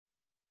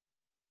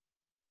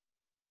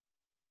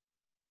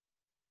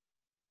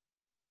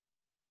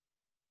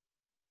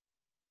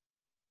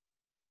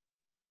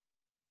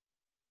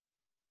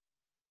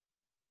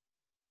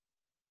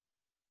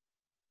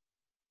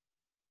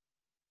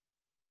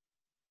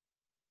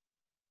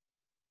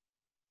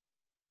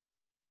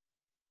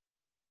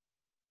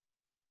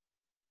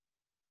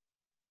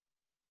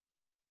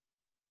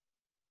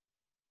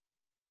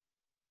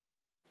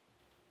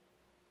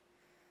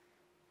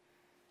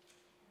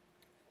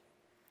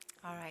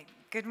All right.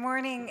 Good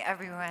morning,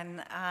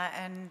 everyone,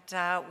 and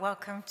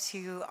welcome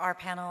to our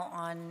panel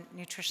on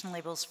nutrition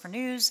labels for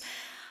news,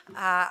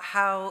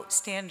 how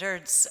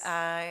standards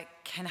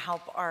can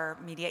help our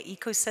media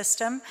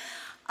ecosystem.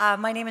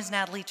 My name is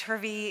Natalie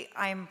Turvey.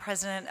 I'm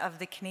president of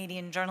the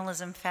Canadian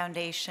Journalism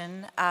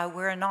Foundation.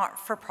 We're a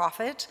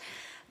not-for-profit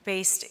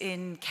based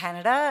in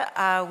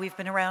Canada. We've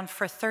been around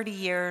for 30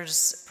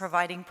 years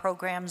providing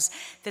programs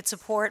that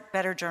support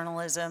better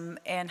journalism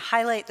and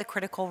highlight the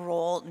critical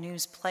role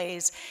news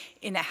plays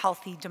in a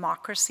healthy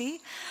democracy.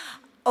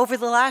 Over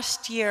the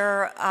last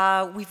year,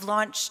 we've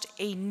launched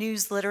a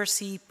news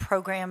literacy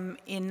program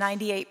in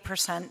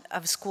 98%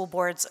 of school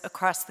boards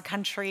across the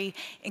country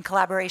in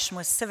collaboration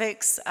with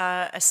Civics,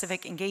 a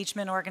civic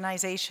engagement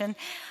organization,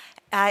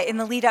 in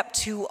the lead up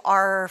to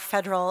our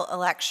federal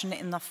election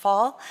in the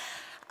fall.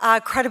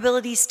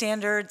 Credibility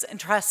standards and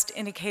trust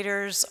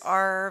indicators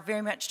are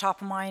very much top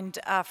of mind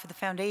for the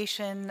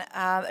foundation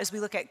as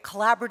we look at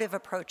collaborative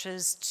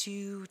approaches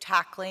to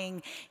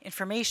tackling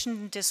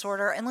information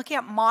disorder and looking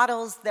at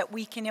models that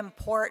we can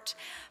import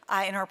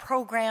in our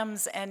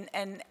programs and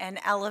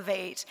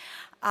elevate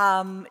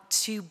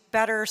to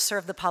better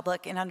serve the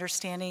public in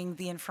understanding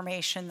the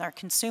information they're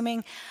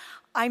consuming.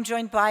 I'm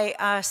joined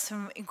by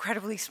some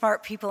incredibly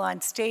smart people on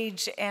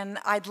stage, and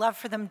I'd love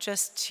for them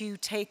just to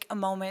take a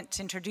moment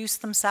to introduce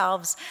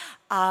themselves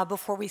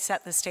before we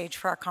set the stage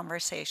for our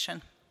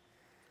conversation.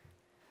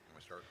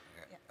 Start?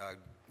 Yeah.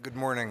 Good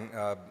morning.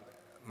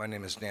 My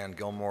name is Dan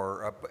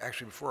Gilmore.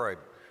 Actually, before I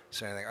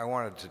say anything, I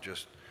wanted to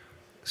just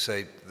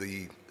say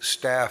the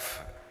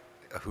staff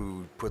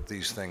who put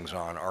these things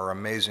on are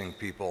amazing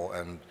people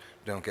and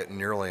don't get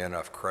nearly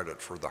enough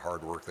credit for the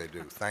hard work they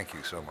do. Thank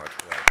you so much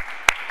for that.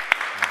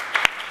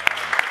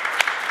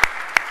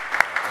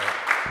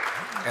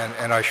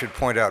 And I should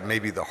point out,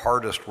 maybe the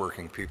hardest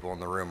working people in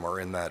the room are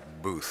in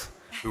that booth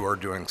who are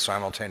doing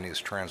simultaneous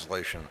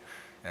translation,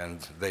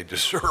 and they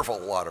deserve a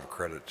lot of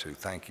credit too.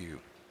 Thank you.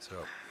 So,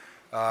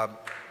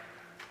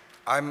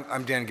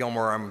 I'm Dan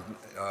Gilmore. I'm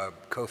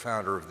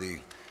co-founder of the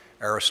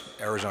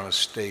Arizona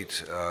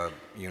State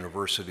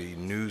University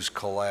News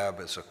Collab.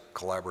 It's a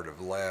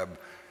collaborative lab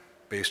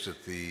based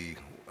at the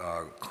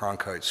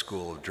Cronkite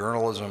School of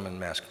Journalism and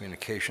Mass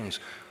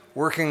Communications,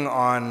 working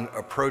on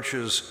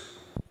approaches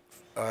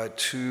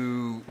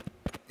to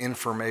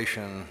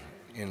information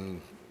in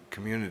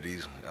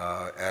communities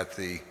at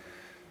the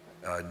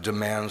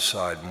demand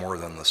side more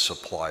than the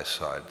supply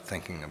side,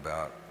 thinking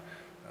about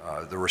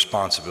the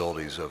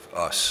responsibilities of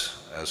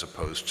us as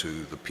opposed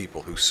to the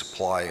people who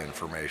supply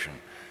information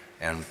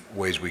and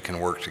ways we can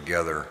work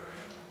together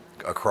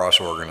across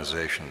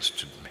organizations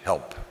to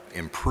help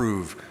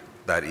improve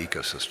that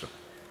ecosystem.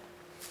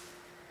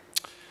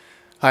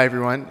 Hi,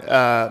 everyone.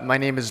 My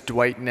name is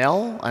Dwight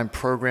Nell. I'm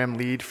program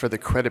lead for the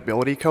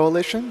Credibility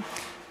Coalition.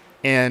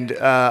 And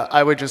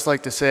I would just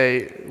like to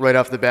say right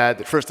off the bat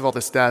that, first of all,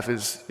 the staff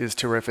is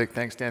terrific.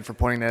 Thanks, Dan, for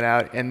pointing that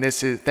out. And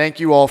thank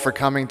you all for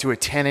coming to a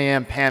 10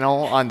 a.m.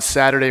 panel on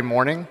Saturday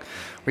morning.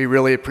 We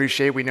really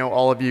appreciate. We know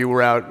all of you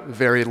were out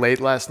very late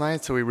last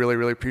night, so we really,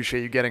 really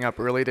appreciate you getting up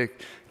early to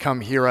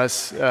come hear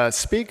us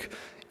speak.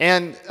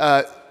 And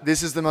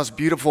this is the most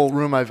beautiful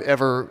room I've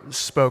ever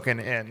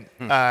spoken in.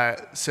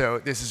 So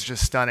this is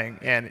just stunning,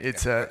 and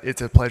it's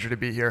a pleasure to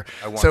be here.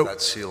 I want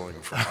that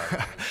ceiling for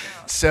my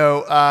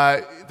So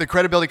the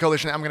Credibility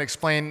Coalition, I'm going to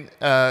explain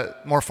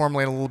more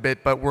formally in a little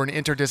bit, but we're an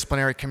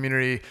interdisciplinary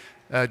community,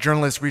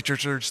 journalists,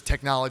 researchers,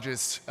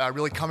 technologists,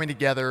 really coming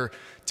together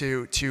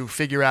to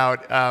figure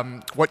out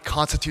what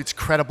constitutes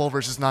credible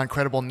versus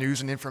non-credible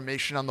news and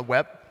information on the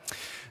web.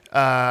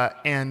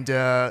 And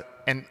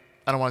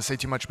I don't want to say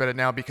too much about it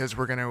now because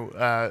we're going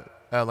to,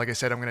 like I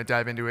said, I'm going to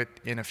dive into it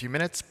in a few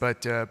minutes,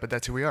 but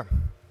that's who we are.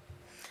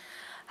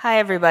 Hi,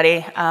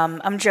 everybody.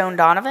 I'm Joan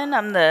Donovan.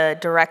 I'm the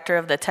director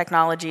of the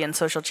Technology and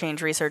Social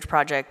Change Research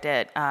Project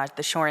at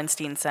the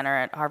Shorenstein Center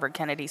at Harvard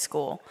Kennedy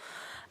School.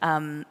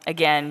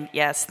 Again,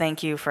 yes,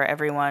 thank you for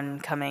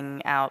everyone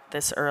coming out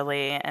this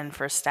early and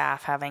for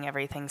staff having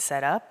everything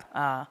set up.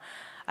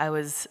 I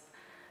was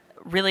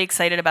really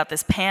excited about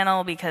this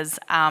panel because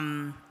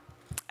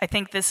I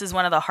think this is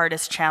one of the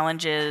hardest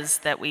challenges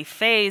that we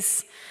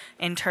face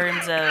in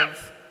terms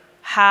of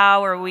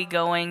how are we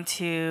going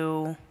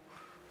to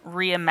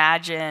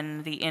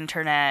reimagine the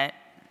internet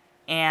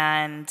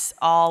and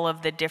all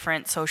of the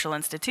different social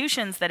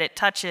institutions that it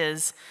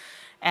touches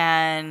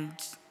and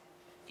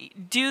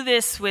do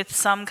this with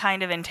some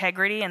kind of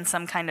integrity and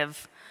some kind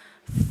of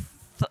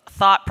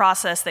thought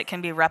process that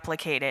can be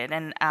replicated.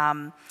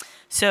 And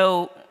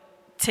so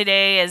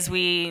today, as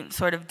we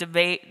sort of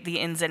debate the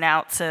ins and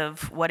outs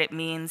of what it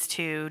means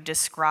to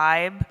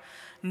describe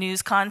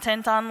news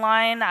content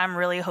online, I'm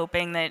really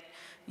hoping that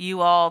you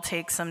all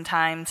take some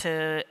time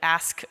to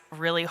ask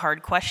really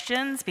hard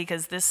questions,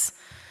 because this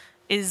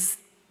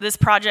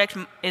project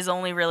is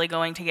only really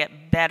going to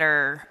get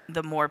better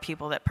the more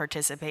people that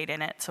participate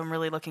in it. So I'm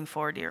really looking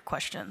forward to your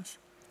questions.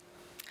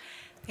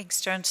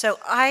 Thanks, Joan. So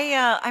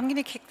I'm going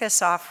to kick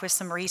this off with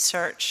some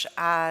research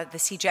the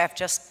CJF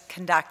just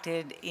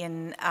conducted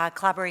in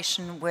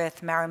collaboration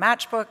with Marrow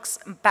Matchbox,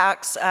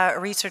 a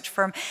research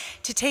firm,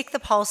 to take the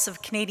pulse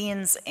of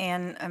Canadians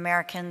and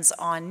Americans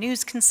on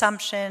news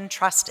consumption,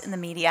 trust in the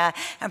media,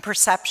 and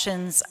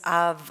perceptions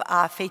of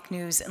fake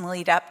news in the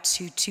lead up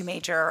to two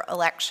major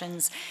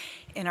elections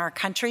in our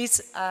countries.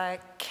 I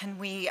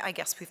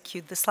guess we've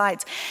cued the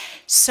slides.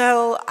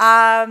 So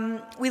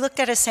we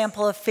looked at a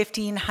sample of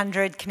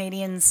 1,500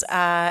 Canadians,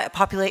 a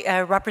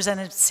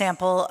represented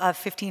sample of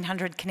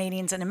 1,500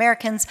 Canadians and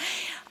Americans.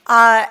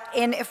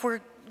 And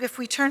if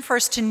we turn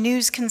first to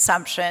news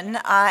consumption,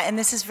 and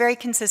this is very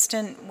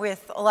consistent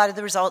with a lot of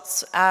the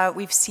results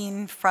we've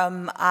seen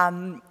from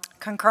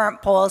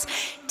concurrent polls,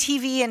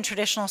 TV and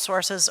traditional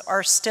sources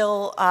are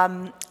still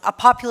a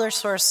popular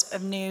source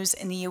of news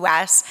in the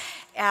US,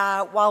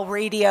 while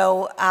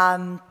radio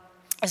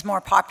is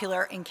more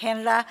popular in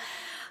Canada.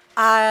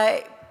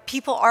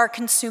 People are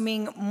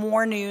consuming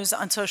more news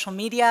on social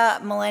media.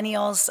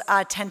 Millennials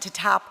tend to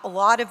tap a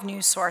lot of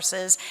news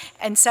sources,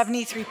 and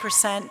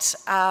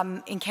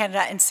 73% in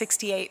Canada and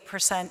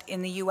 68%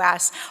 in the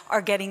US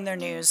are getting their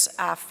news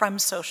from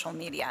social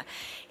media.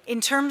 In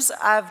terms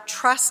of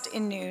trust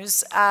in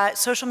news,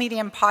 social media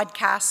and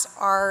podcasts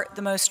are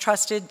the most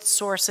trusted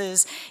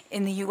sources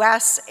in the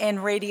US,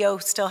 and radio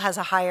still has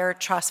a higher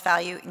trust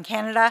value in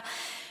Canada.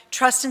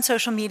 Trust in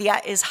social media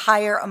is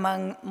higher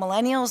among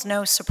millennials,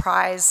 no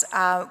surprise,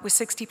 with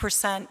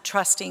 60%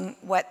 trusting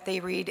what they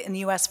read in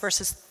the US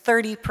versus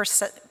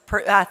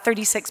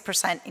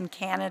 36% in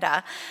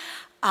Canada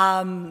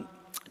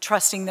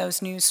trusting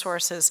those news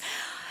sources.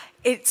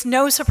 It's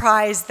no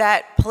surprise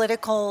that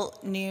political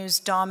news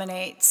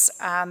dominates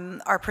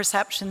our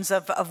perceptions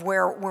of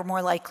where we're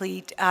more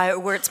likely,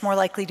 where it's more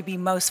likely to be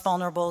most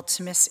vulnerable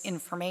to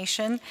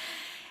misinformation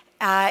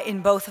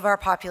in both of our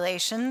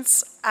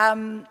populations.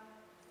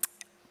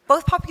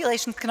 Both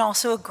populations can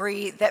also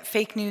agree that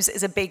fake news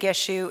is a big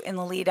issue in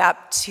the lead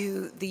up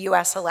to the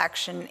US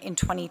election in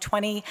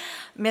 2020.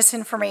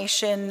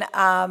 Misinformation,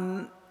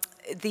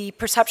 the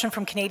perception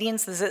from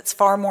Canadians is it's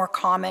far more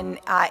common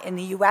in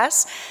the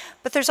US,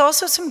 but there's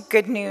also some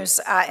good news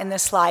in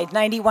this slide.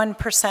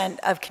 91%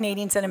 of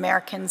Canadians and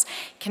Americans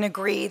can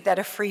agree that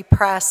a free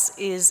press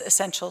is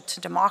essential to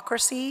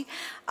democracy.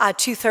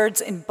 2/3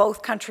 in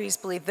both countries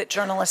believe that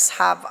journalists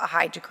have a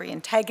high degree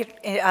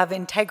of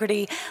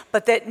integrity,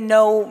 but that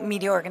no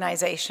media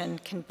organization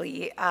can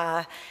be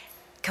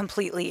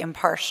completely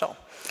impartial.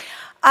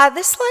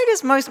 This slide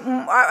is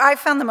I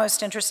found the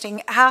most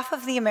interesting. Half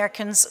of the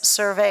Americans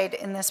surveyed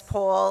in this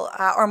poll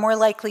are more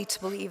likely to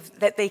believe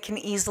that they can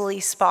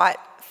easily spot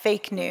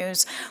fake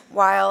news,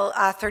 while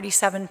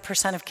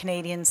 37% of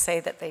Canadians say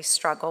that they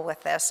struggle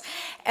with this.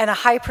 And a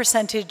high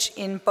percentage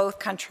in both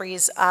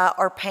countries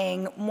are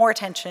paying more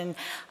attention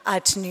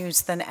to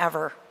news than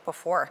ever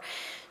before.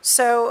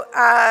 So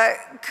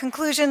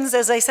conclusions,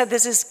 as I said,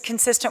 this is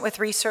consistent with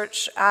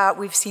research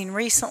we've seen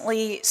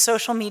recently.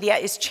 Social media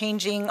is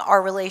changing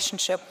our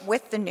relationship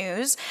with the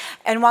news.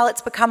 And while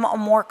it's become a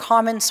more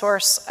common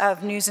source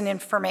of news and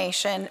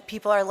information,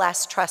 people are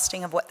less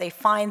trusting of what they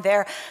find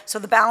there. So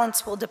the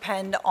balance will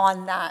depend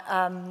on that.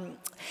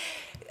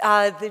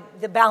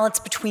 The balance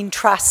between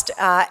trust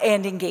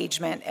and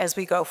engagement as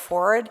we go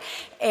forward.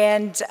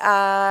 And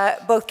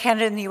both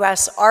Canada and the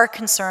US are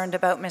concerned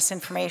about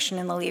misinformation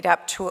in the lead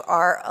up to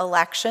our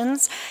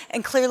elections.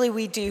 And clearly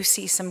we do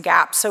see some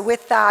gaps. So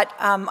with that,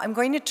 I'm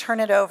going to turn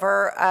it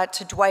over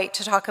to Dwight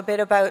to talk a bit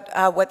about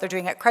what they're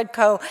doing at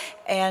CredCo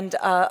and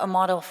a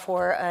model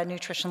for a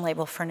nutrition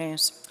label for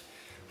news.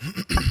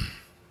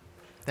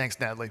 Thanks,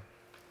 Natalie.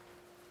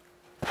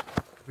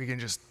 We can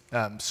just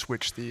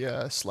switch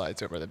the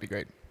slides over, that'd be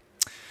great.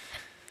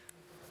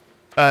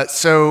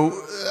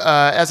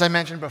 As I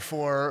mentioned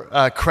before,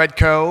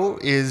 CredCo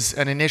is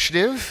an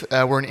initiative.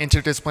 We're an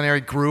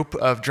interdisciplinary group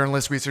of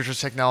journalists,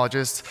 researchers,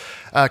 technologists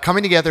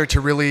coming together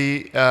to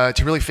really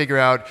figure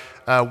out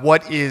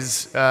what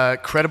is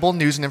credible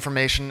news and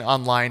information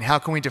online. How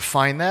can we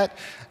define that?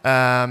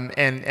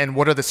 And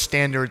what are the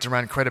standards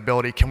around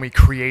credibility? Can we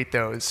create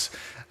those?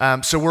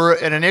 So we're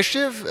an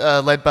initiative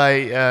led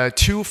by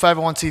two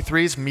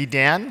 501c3s,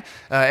 Meedan.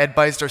 Ed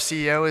Beist, our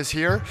CEO, is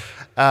here,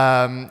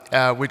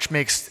 which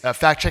makes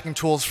fact-checking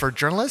tools for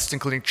journalists,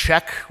 including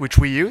Check, which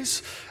we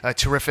use, a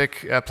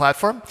terrific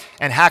platform,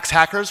 and Hacks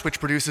Hackers,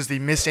 which produces the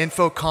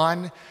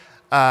MisinfoCon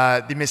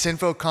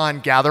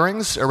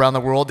gatherings around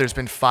the world. There's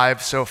been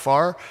 5 so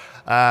far,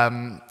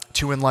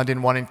 2 in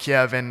London, 1 in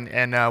Kiev,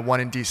 and 1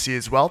 in DC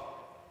as well.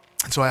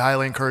 So I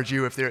highly encourage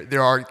you, if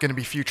there are going to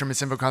be future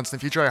MisinfoCons in the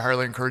future, I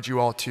highly encourage you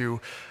all to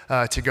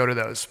go to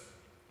those.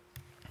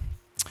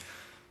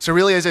 So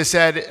really, as I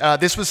said,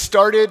 this was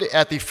started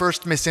at the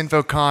first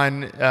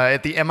MisinfoCon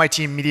at the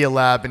MIT Media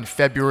Lab in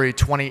February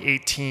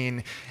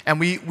 2018.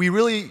 And we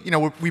really,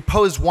 we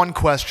posed one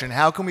question: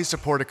 how can we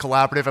support a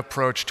collaborative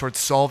approach towards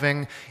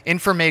solving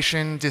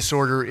information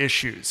disorder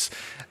issues?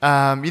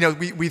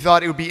 We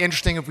thought it would be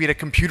interesting if we had a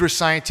computer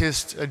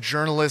scientist, a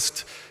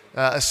journalist,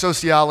 a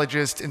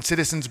sociologist, and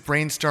citizens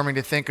brainstorming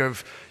to think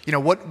of,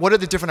 what are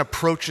the different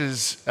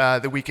approaches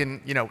that we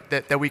can,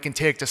 that we can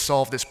take to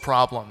solve this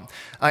problem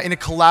in a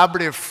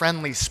collaborative,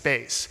 friendly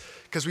space.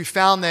 Because we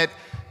found that,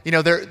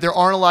 there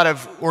aren't a lot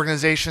of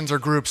organizations or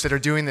groups that are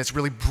doing this,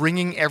 really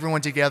bringing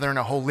everyone together in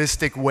a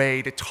holistic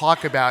way to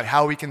talk about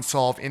how we can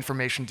solve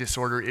information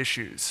disorder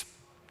issues.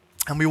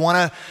 And we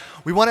want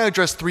to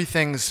address three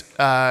things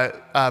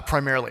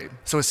primarily.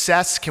 So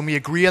assess, can we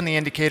agree on the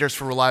indicators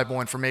for reliable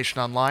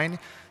information online?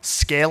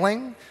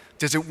 Scaling,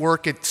 does it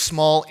work at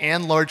small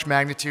and large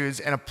magnitudes?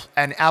 And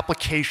an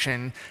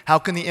application, how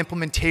can the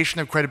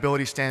implementation of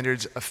credibility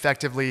standards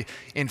effectively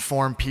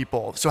inform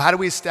people? So how do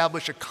we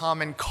establish a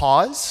common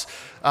cause,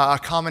 a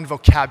common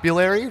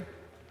vocabulary?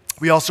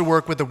 We also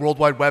work with the World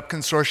Wide Web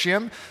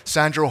Consortium,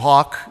 Sandro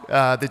Hawk,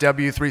 the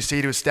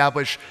W3C, to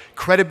establish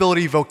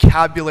credibility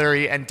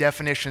vocabulary and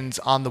definitions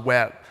on the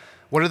web.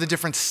 What are the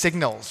different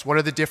signals? What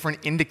are the different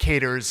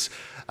indicators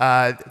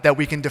that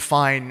we can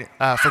define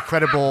for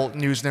credible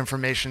news and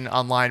information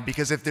online?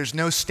 Because if there's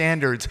no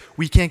standards,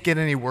 we can't get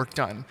any work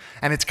done.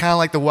 And it's kind of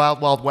like the wild,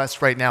 wild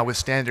west right now with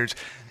standards.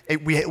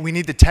 We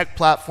need the tech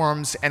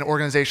platforms and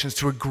organizations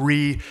to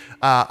agree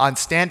on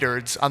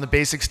standards, on the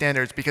basic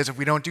standards, because if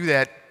we don't do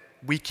that,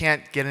 we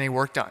can't get any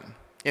work done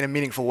in a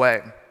meaningful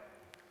way.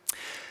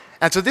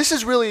 And so this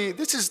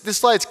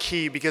slide's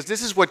key, because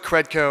this is what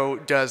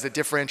CredCo does that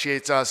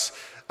differentiates us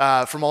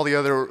from all the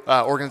other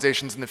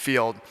organizations in the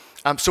field.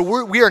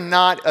 So we are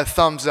not a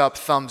thumbs up,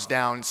 thumbs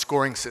down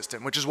scoring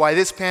system, which is why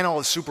this panel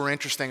is super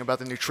interesting about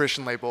the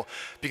nutrition label,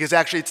 because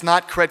actually it's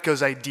not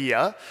CredCo's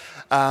idea,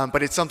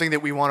 but it's something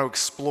that we want to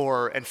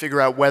explore and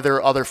figure out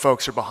whether other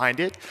folks are behind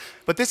it.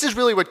 But this is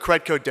really what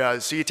CredCo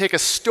does. So you take a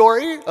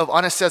story of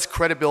unassessed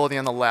credibility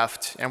on the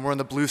left, and we're in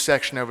the blue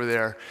section over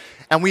there,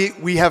 and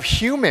we have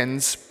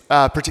humans,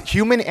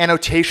 human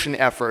annotation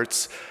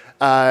efforts,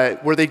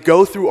 where they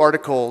go through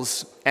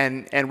articles,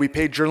 and we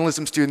pay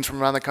journalism students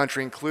from around the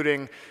country,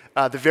 including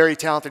the very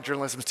talented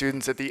journalism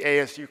students at the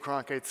ASU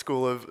Cronkite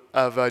School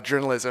of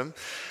Journalism,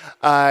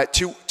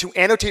 to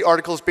annotate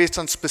articles based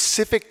on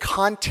specific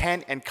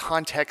content and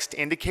context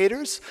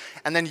indicators,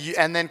 and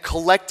then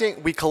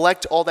we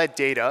collect all that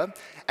data,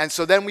 and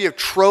so then we have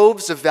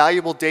troves of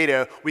valuable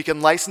data we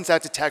can license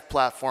out to tech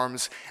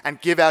platforms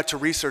and give out to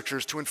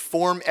researchers to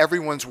inform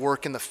everyone's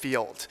work in the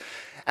field.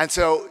 And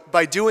so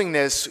by doing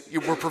this,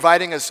 we're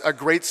providing a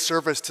great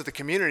service to the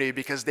community,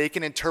 because they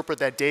can interpret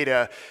that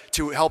data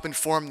to help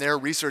inform their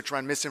research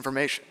around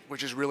misinformation,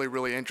 which is really,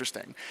 really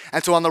interesting.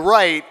 And so on the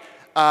right,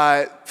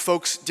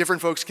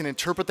 different folks can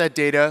interpret that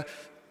data,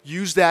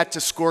 use that to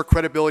score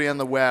credibility on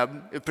the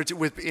web,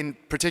 in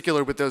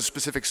particular with those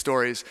specific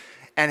stories,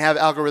 and have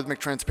algorithmic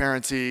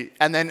transparency,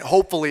 and then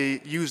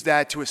hopefully use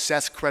that to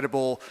assess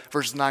credible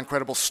versus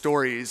non-credible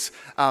stories,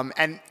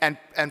 and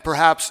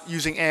perhaps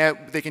using AI,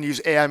 they can use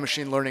AI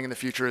machine learning in the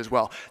future as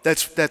well.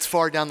 That's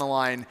far down the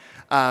line,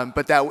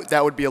 but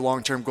that would be a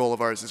long-term goal of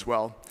ours as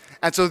well.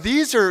 And so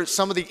these are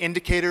some of the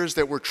indicators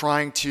that we're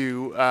trying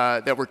to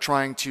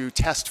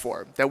test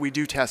for, that we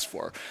do test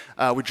for,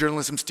 with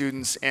journalism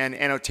students and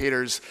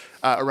annotators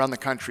around the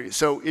country.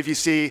 So if you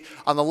see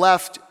on the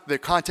left, the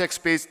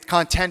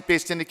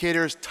content-based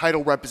indicators,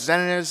 title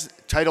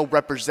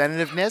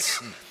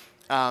representativeness,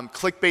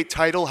 clickbait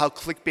title, how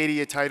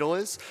clickbaity a title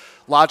is,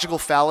 logical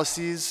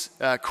fallacies,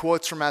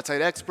 quotes from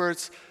outside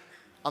experts.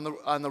 On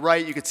the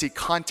right, you can see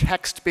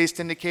context-based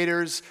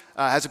indicators.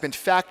 Has it been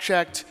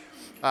fact-checked?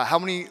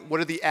 What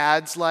are the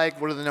ads like?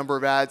 What are the number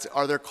of ads?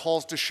 Are there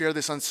calls to share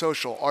this on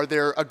social? Are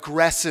there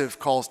aggressive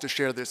calls to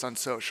share this on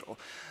social?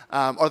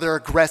 Are there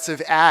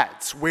aggressive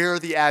ads? Where are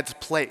the ads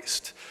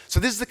placed? So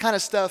this is the kind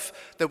of stuff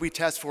that we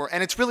test for.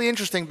 And it's really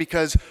interesting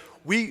because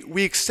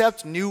we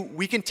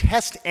can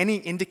test any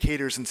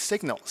indicators and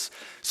signals.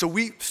 So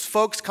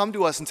folks come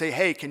to us and say,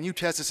 hey, can you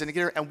test this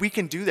indicator? And we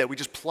can do that. We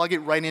just plug it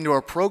right into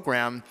our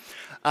program.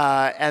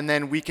 And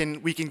then we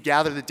can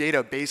gather the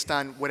data based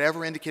on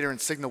whatever indicator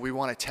and signal we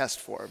want to test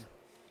for.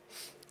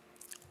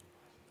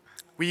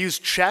 We use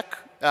check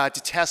to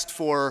test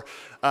for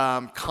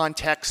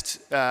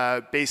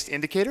context-based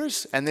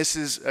indicators, and this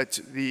is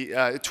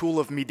the tool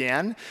of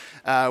Meedan,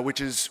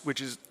 which is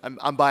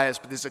I'm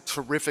biased, but this is a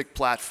terrific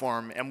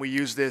platform, and we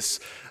use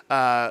this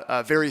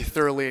very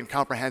thoroughly and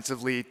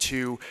comprehensively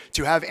to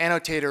have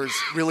annotators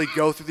really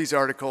go through these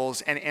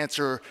articles and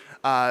answer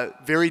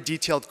very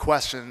detailed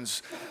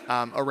questions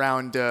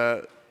around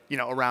the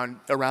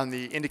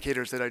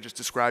indicators that I just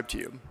described to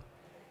you.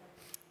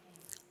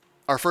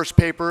 Our first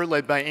paper,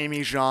 led by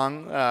Amy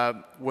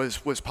Zhang,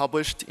 was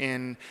published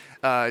in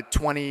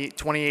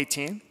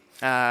 2018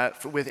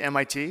 with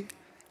MIT,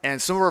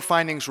 and some of our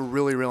findings were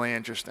really, really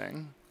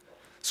interesting.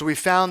 So we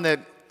found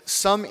that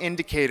some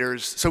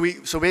indicators, so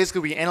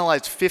basically we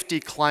analyzed 50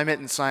 climate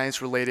and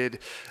science-related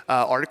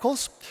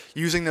articles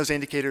using those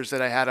indicators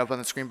that I had up on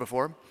the screen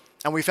before.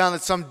 And we found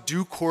that some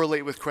do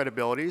correlate with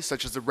credibility,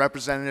 such as the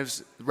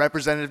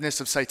representativeness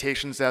of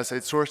citations to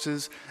outside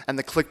sources and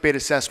the clickbait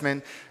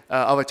assessment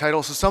of a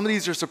title. So some of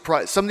these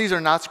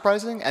are not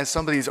surprising, and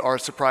some of these are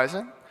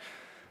surprising.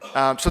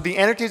 So the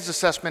annotated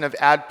assessment of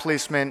ad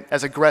placement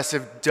as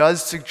aggressive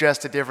does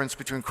suggest a difference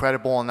between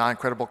credible and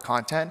non-credible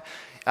content.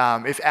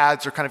 If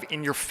ads are kind of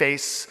in your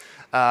face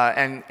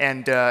and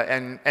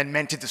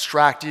meant to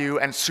distract you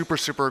and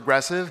super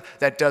aggressive,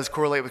 that does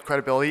correlate with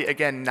credibility.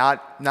 Again,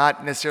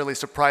 not necessarily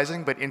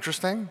surprising, but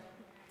interesting.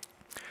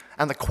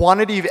 And the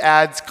quantity of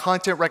ads,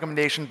 content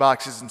recommendation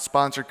boxes, and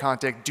sponsored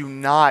content do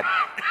not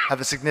have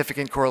a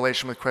significant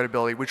correlation with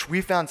credibility, which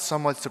we found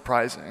somewhat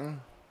surprising.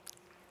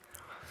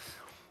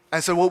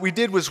 And so what we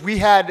did was we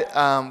had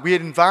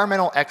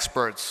environmental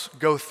experts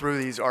go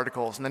through these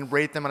articles and then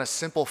rate them on a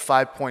simple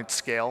 5-point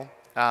scale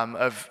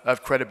of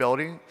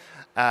credibility.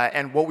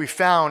 And what we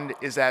found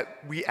is that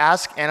we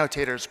ask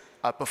annotators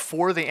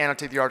before they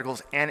annotate the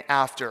articles and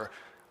after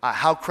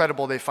how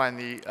credible they find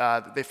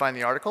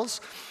the articles.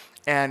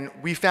 And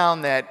we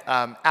found that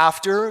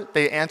after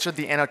they answered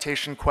the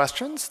annotation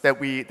questions that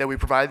we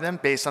provided them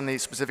based on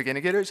these specific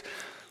indicators,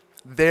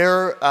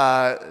 their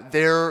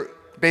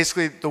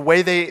basically the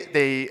way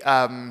the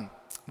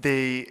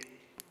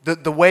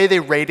way they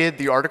rated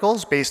the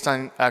articles based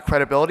on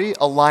credibility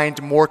aligned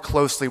more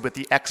closely with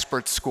the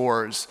expert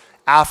scores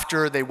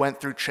after they went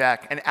through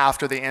check and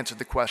after they answered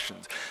the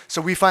questions.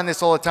 So we find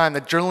this all the time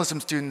that journalism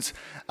students,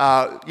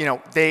 they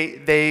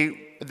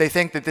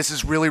think that this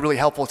is really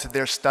helpful to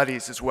their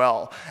studies as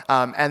well.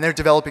 And they're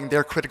developing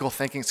their critical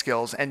thinking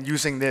skills and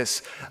using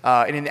this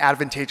in an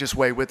advantageous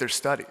way with their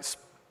studies.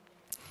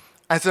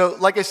 And so,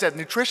 like I said,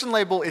 nutrition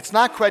label, it's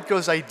not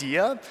CredCo's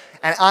idea.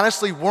 And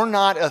honestly, we're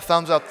not a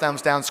thumbs up,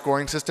 thumbs down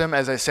scoring system,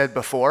 as I said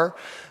before.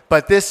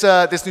 But this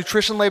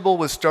nutrition label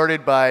was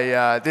started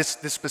by, this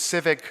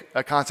specific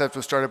concept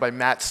was started by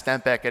Matt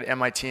Stempeck at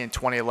MIT in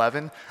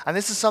 2011. And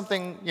this is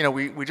something,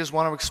 we just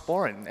want to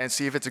explore and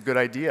see if it's a good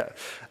idea.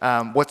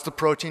 What's the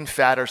protein,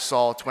 fat, or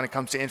salt when it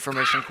comes to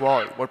information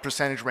quality? What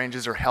percentage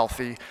ranges are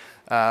healthy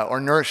or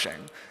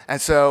nourishing?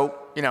 And so,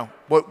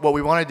 what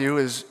we want to do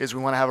is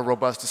we want to have a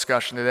robust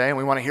discussion today, and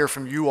we want to hear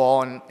from you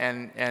all,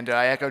 and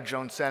I echo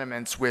Joan's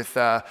sentiments with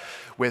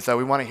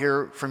we want to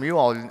hear from you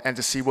all and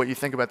to see what you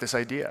think about this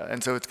idea.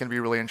 And so it's going to be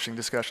a really interesting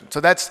discussion.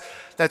 So that's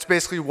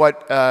basically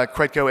what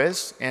CredCo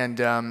is, and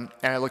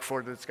I look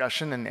forward to the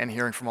discussion and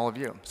hearing from all of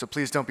you. So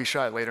please don't be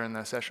shy later in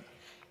the session.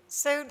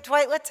 So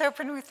Dwight, let's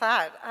open with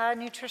that.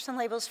 Nutrition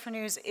labels for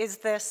news, is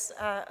this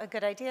a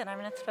good idea? And I'm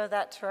going to throw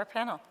that to our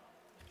panel.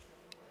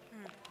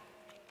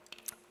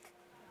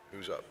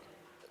 Who's up?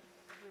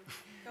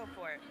 Go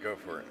for it. Go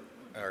for it.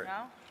 All right.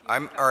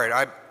 No? All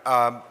right.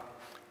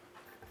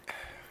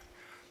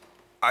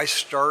 I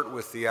start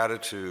with the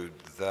attitude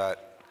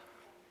that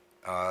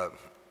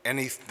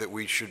that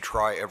we should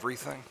try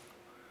everything.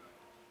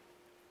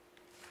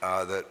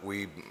 That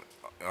we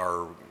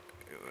are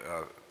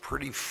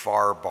pretty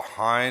far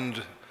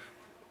behind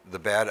the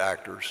bad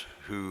actors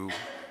who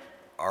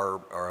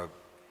are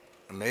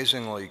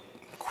amazingly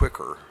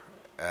quicker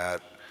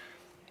at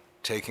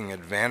taking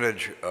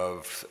advantage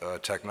of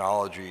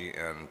technology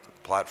and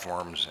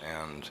platforms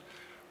and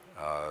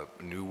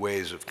new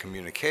ways of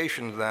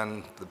communication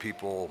than the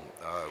people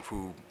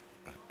who,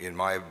 in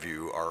my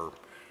view, are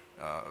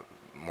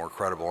more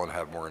credible and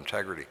have more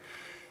integrity.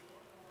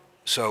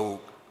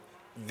 So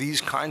these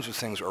kinds of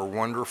things are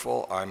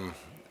wonderful. I'm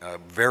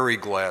very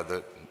glad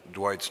that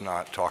Dwight's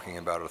not talking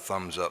about a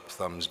thumbs up,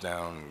 thumbs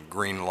down,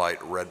 green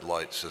light, red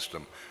light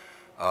system.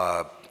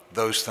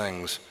 Those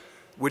things,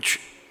 which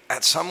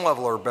at some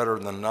level are better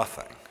than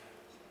nothing.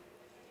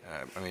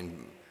 I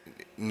mean,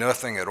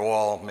 nothing at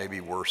all may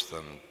be worse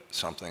than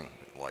something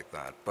like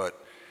that.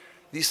 But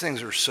these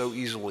things are so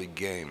easily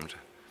gamed.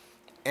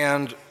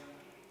 And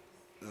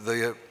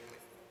the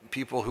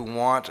people who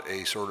want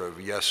a sort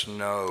of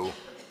yes-no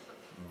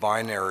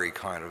binary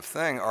kind of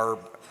thing are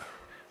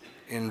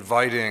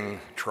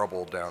inviting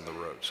trouble down the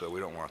road. So we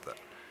don't want that.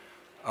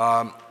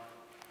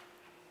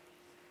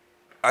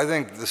 I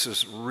think this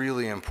is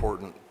really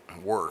important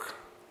work.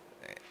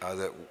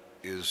 That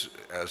is,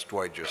 as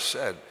Dwight just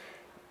said,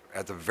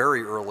 at the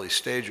very early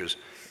stages.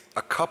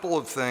 A couple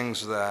of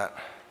things that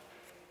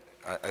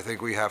I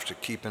think we have to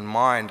keep in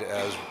mind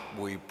as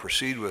we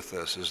proceed with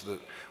this is that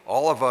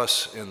all of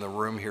us in the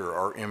room here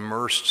are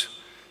immersed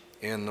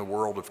in the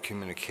world of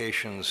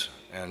communications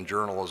and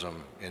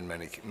journalism in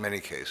many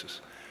cases.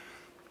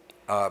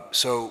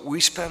 So we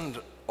spend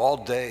all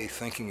day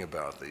thinking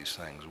about these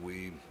things.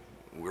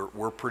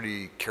 We're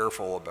pretty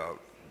careful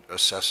about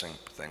assessing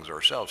things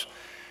ourselves.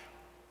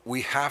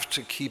 We have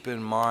to keep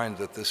in mind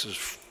that this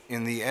is,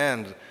 in the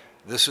end,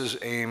 this is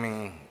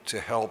aiming to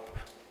help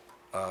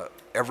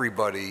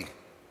everybody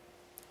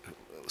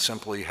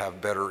simply have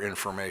better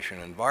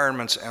information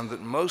environments, and that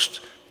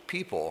most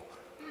people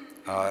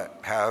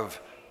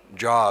have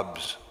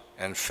jobs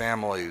and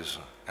families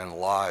and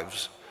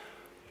lives,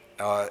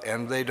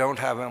 and they don't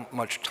have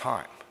much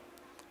time.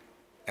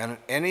 And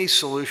any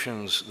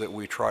solutions that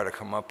we try to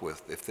come up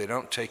with, if they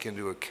don't take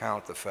into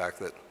account the fact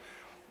that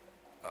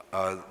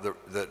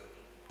that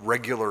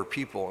regular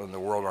people in the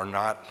world are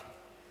not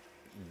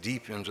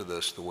deep into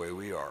this the way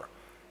we are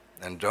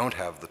and don't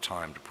have the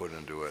time to put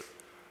into it,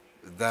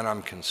 then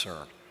I'm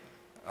concerned.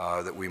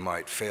 that we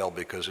might fail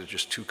because it's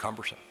just too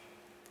cumbersome.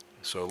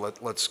 So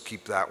let's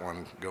keep that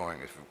one going.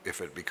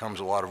 If it becomes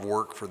a lot of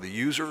work for the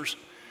users,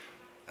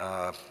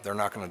 they're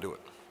not going to do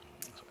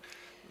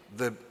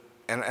it.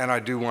 And I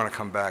do want to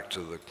come back to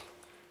the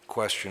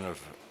question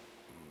of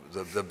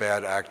the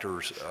bad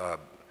actors.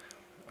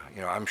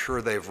 You know, I'm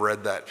sure they've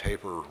read that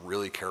paper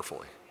really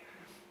carefully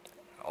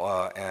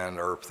and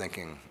are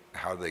thinking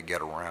how they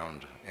get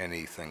around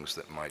any things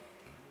that might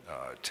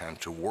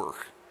tend to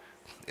work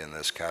in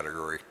this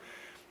category.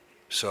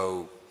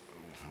 So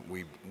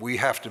we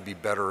have to be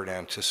better at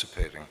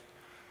anticipating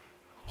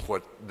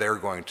what they're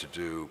going to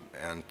do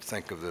and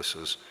think of this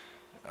as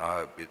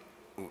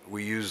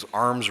we use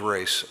arms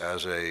race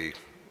as an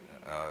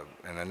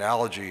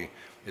analogy.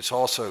 It's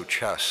also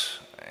chess,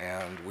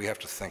 and we have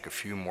to think a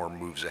few more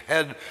moves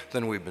ahead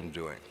than we've been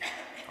doing.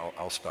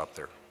 I'll stop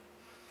there.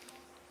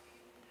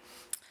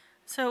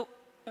 So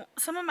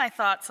some of my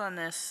thoughts on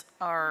this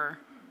are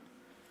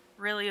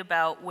really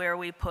about where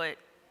we put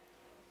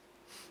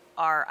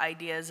our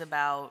ideas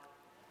about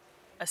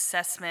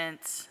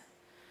assessments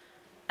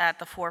at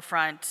the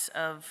forefront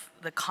of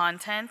the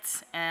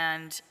content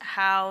and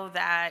how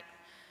that,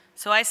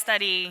 so I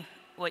study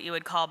what you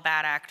would call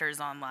bad actors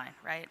online,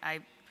 right?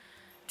 I'm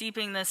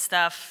deeping this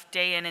stuff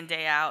day in and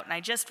day out, and I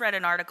just read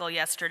an article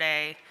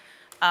yesterday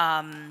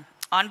on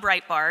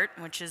Breitbart,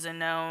 which is a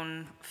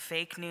known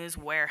fake news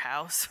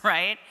warehouse,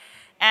 right?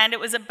 And it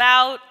was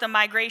about the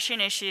migration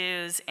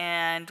issues,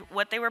 and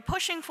what they were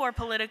pushing for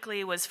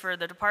politically was for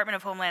the Department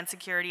of Homeland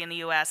Security in the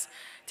US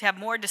to have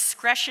more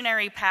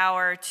discretionary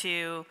power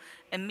to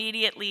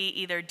immediately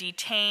either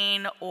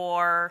detain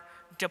or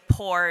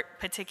deport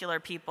particular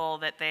people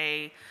that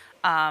they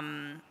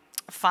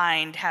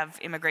find have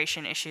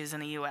immigration issues in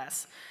the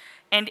US.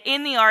 And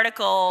in the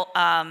article,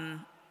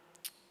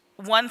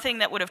 one thing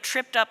that would have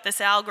tripped up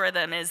this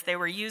algorithm is they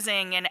were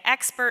using an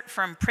expert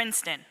from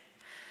Princeton.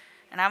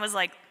 And I was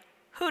like,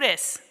 who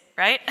dis,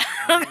 right?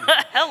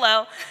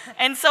 Hello.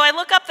 And so I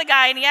look up the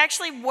guy, and he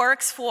actually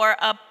works for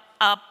a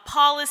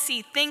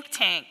policy think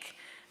tank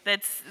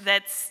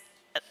that's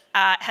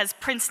has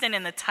Princeton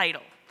in the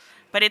title.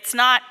 But it's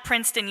not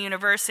Princeton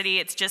University,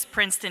 it's just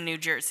Princeton, New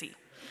Jersey,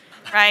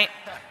 right?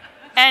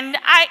 And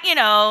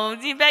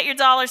you bet your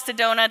dollars to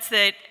donuts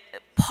that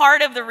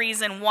part of the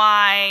reason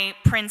why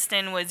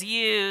Princeton was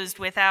used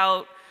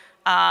without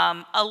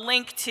a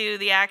link to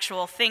the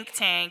actual think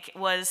tank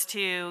was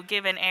to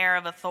give an air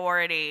of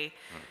authority.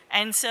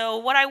 And so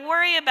what I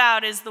worry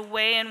about is the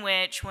way in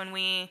which when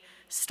we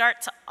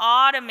start to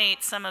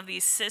automate some of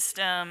these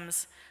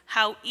systems,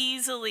 how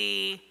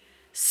easily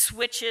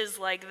switches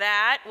like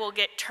that will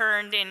get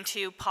turned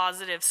into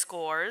positive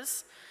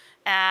scores.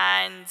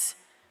 And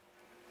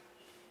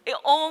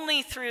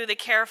only through the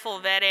careful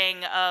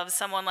vetting of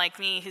someone like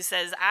me who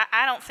says,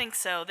 I don't think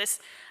so. This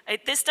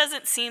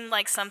doesn't seem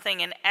like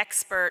something an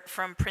expert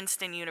from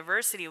Princeton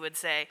University would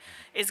say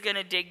is going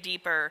to dig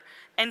deeper.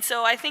 And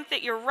so I think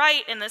that you're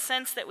right in the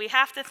sense that we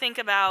have to think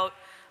about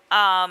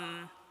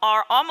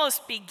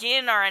almost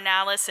begin our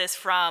analysis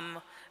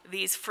from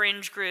these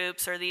fringe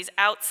groups or these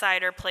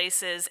outsider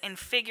places and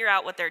figure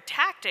out what their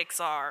tactics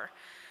are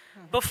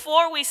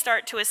before we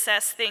start to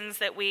assess things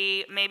that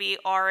we maybe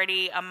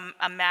already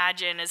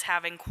imagine as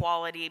having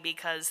quality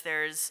because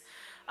there's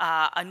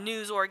a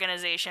news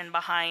organization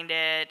behind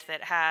it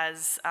that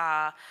has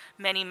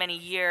many, many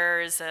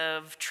years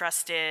of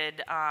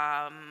trusted,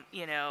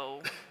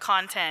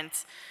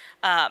 content.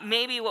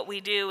 Maybe what we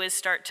do is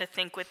start to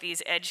think with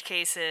these edge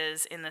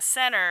cases in the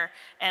center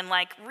and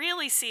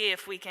really see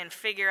if we can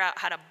figure out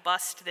how to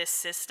bust this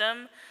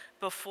system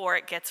before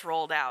it gets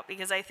rolled out.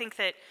 Because I think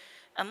that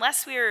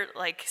unless we're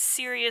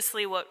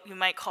seriously what you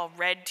might call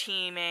red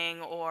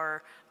teaming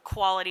or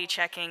quality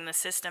checking the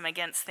system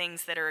against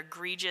things that are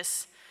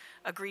egregious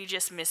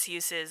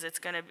misuses, it's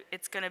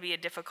gonna be a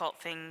difficult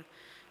thing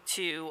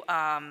to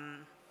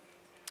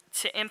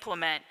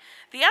implement.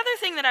 The other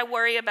thing that I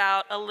worry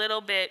about a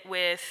little bit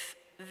with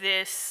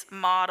this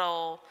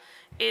model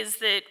is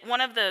that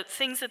one of the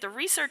things that the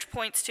research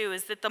points to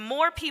is that the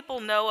more people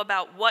know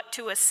about what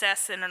to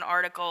assess in an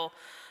article,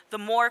 the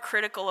more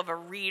critical of a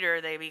reader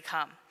they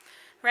become,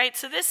 right?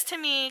 So this to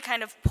me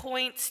kind of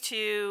points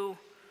to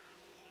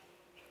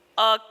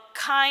a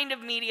kind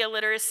of media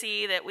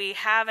literacy that we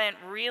haven't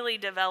really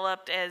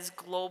developed as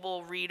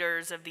global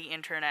readers of the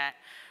internet,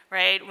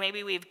 right?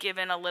 Maybe we've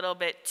given a little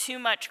bit too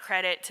much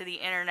credit to the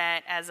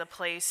internet as a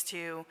place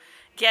to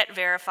get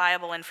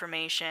verifiable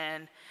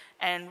information,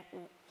 and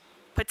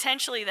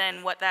potentially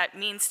then what that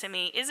means to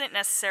me isn't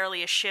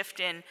necessarily a shift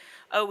in,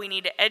 oh, we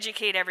need to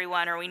educate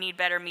everyone or we need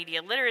better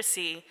media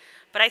literacy,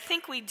 but I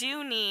think we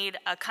do need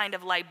a kind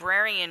of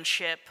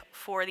librarianship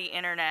for the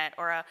internet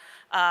or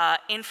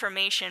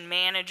information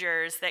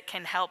managers that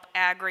can help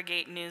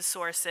aggregate news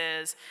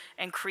sources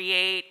and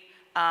create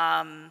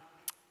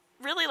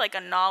really like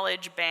a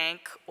knowledge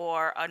bank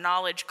or a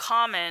knowledge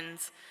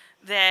commons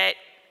that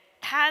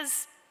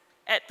has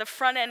at the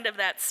front end of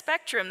that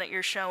spectrum that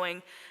you're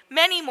showing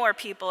many more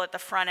people at the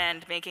front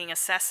end making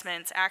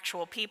assessments,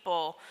 actual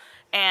people,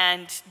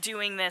 and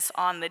doing this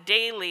on the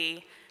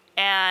daily.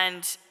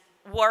 and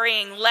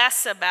worrying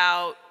less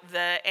about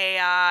the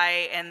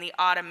AI and the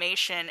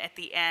automation at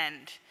the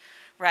end,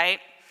 right?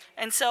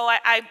 And so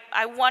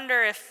I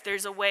wonder if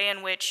there's a way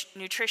in which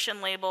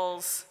nutrition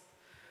labels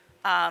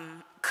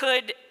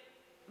could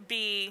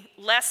be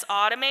less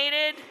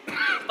automated,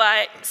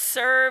 but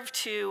serve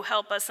to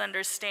help us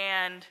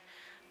understand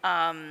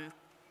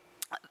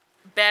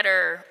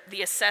better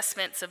the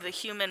assessments of the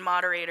human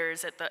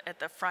moderators at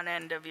the front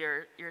end of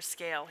your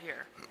scale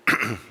here.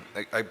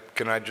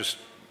 Can I just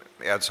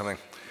add something?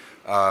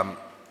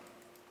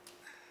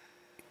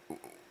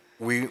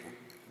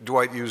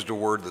 Dwight used a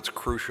word that's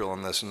crucial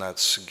in this, and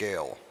that's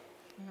scale.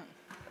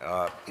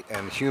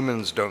 And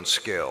humans don't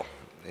scale.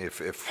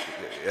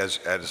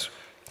 As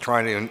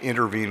trying to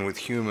intervene with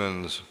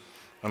humans,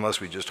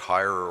 unless we just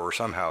hire or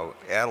somehow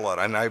add a lot.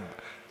 And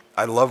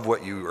I love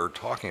what you are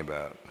talking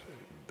about,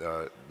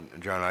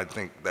 John. I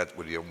think that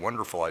would be a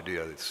wonderful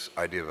idea. This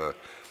idea of a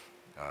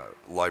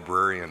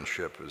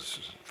librarianship is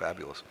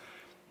fabulous.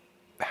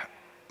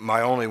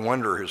 My only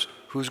wonder is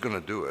who's going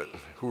to do it?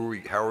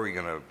 How are we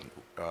going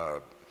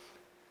to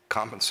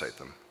compensate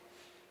them?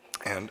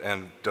 And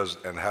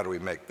how do we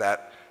make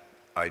that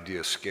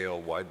idea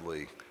scale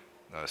widely?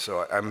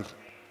 So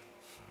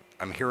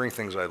I'm hearing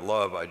things I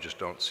love. I just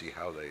don't see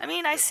how they. I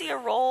mean, I see a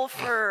role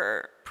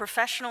for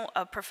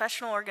a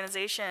professional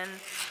organization,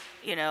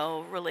 you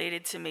know,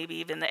 related to maybe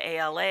even the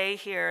ALA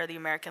here, the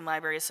American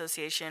Library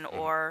Association,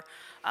 or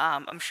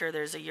I'm sure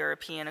there's a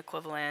European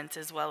equivalent,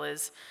 as well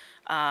as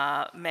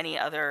many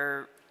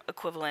other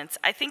equivalents.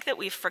 I think that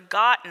we've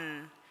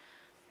forgotten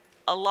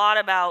a lot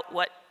about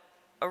what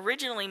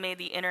originally made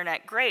the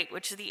internet great,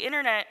 which is the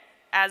internet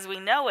as we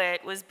know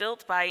it was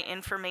built by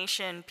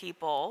information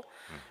people.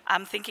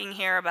 I'm thinking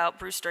here about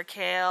Brewster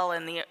Kahle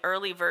and the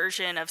early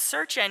version of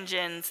search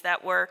engines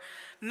that were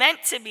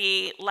meant to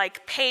be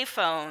like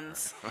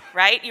payphones,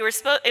 right? It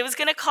was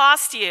going to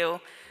cost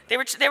you. They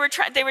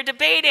were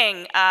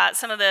debating,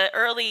 some of the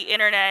early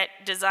internet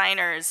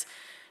designers.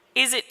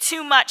 Is it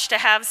too much to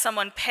have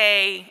someone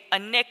pay a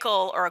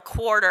nickel or a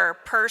quarter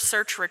per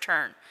search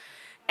return?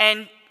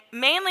 And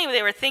mainly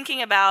they were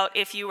thinking about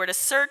if you were to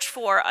search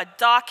for a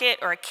docket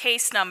or a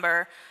case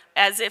number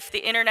as if the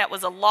internet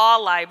was a law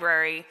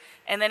library,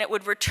 and then it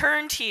would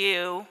return to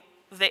you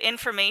the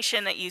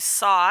information that you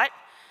sought,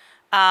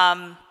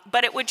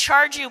 but it would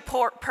charge you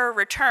per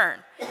return.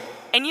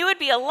 And you would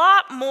be a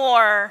lot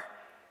more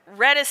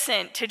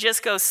reticent to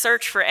just go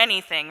search for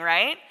anything,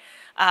 right?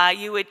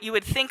 You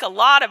would think a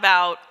lot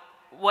about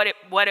what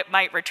it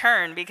might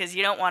return, because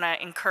you don't want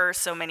to incur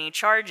so many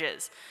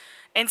charges.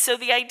 And so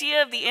the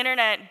idea of the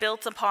internet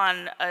built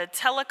upon a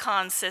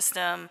telecom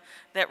system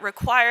that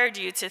required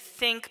you to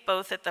think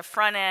both at the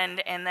front end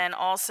and then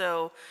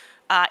also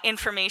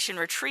information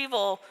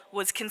retrieval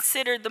was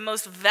considered the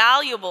most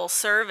valuable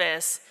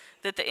service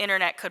that the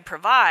internet could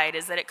provide,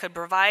 is that it could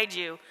provide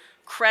you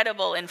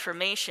credible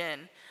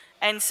information.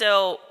 And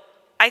so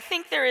I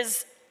think there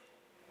is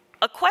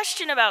a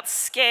question about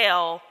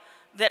scale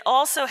that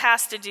also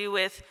has to do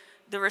with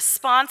the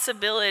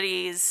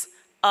responsibilities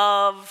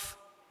of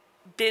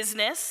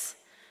business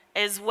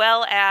as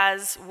well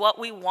as what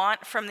we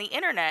want from the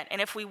internet. And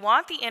if we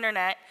want the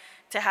internet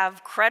to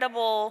have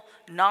credible,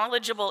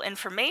 knowledgeable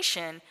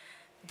information,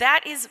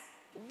 that is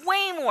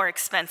way more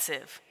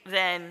expensive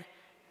than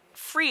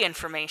free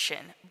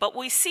information. But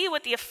we see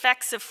what the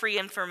effects of free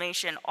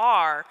information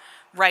are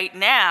right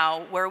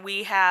now, where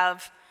we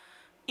have,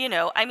 you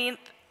know, I mean,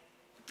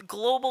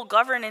 global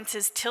governance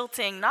is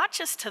tilting not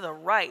just to the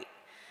right,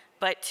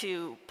 but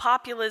to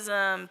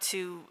populism,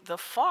 to the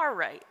far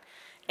right.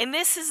 And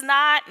this is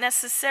not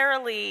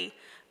necessarily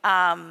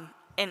an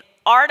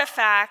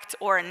artifact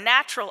or a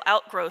natural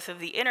outgrowth of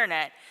the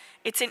internet.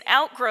 It's an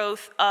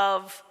outgrowth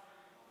of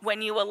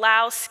when you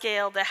allow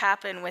scale to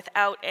happen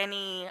without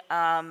any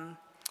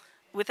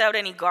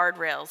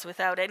guardrails,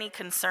 without any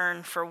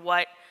concern for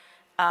what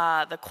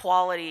the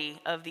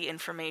quality of the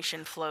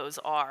information flows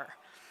are.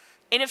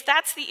 And if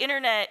that's the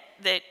internet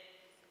that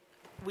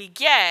we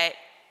get,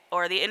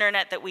 or the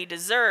internet that we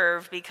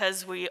deserve,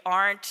 because we're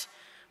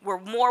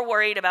more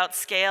worried about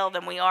scale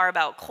than we are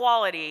about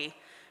quality,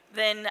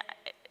 then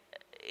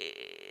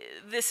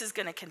this is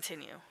going to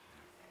continue.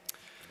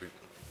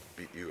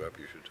 Beat you up,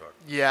 you should talk.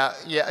 Yeah,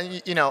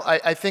 you know,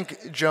 I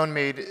think Joan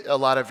made a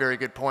lot of very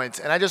good points,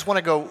 and I just want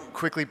to go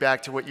quickly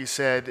back to what you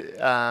said.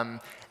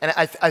 And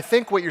I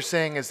think what you're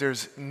saying is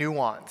there's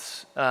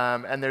nuance,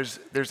 and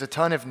there's a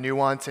ton of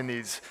nuance in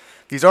these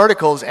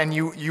articles, and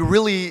you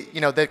really,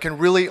 you know, that can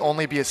really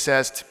only be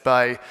assessed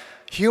by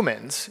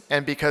humans.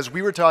 And because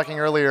we were talking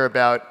earlier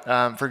about,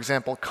 for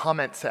example,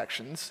 comment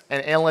sections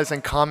and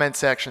analyzing comment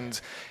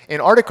sections in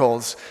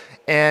articles,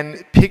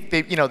 and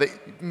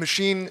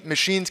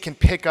machines can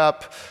pick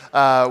up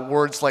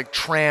words like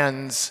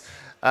trans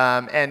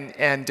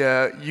and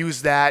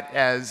use that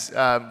as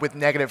with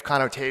negative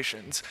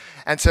connotations.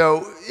 And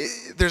so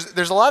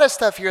there's a lot of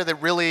stuff here that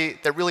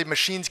really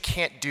machines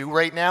can't do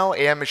right now.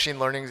 AI and machine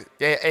learning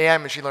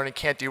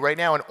can't do right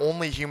now, and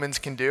only humans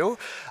can do.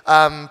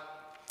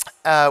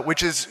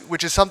 which is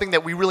something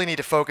that we really need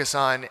to focus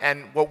on,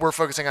 and what we're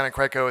focusing on in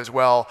CredCo as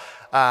well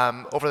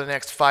over the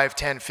next 5,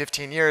 10,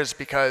 15 years,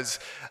 because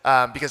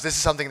this is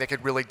something that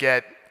could really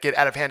get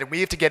out of hand, and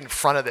we have to get in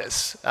front of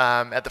this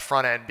at the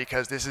front end,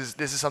 because this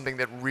is something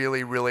that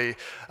really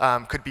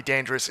could be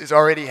dangerous. Is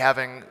already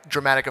having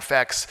dramatic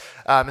effects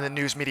in the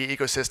news media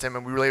ecosystem,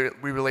 and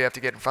we really have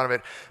to get in front of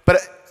it.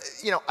 But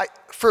you know,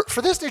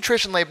 for this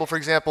nutrition label, for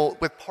example,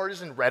 with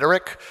partisan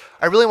rhetoric,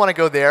 I really want to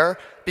go there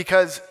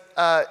because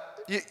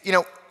you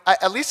know,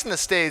 at least in the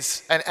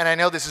States, and I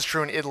know this is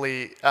true in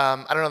Italy.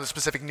 I don't know the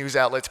specific news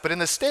outlets, but in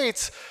the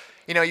States,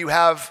 you know, you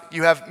have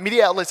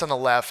media outlets on the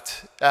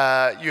left,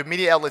 you have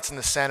media outlets in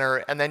the center,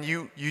 and then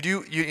you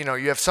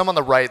have some on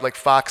the right, like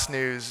Fox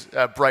News,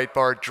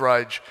 Breitbart,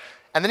 Drudge,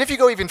 and then if you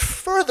go even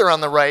further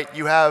on the right,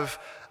 you have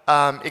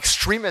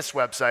extremist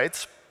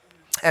websites.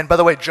 And by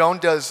the way, Joan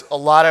does a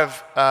lot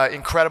of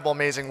incredible,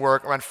 amazing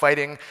work around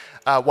fighting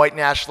white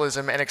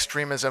nationalism and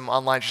extremism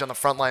online. She's on the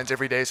front lines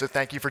every day, so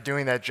thank you for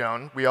doing that,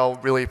 Joan. We all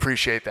really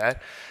appreciate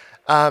that.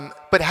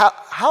 But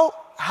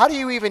how do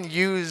you even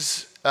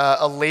use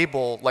a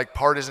label like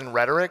partisan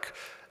rhetoric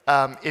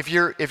if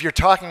you're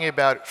talking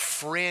about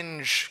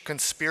fringe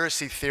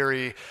conspiracy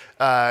theory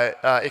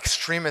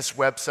extremist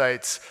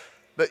websites?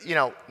 But you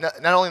know,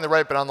 not only on the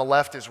right but on the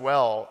left as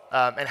well.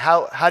 And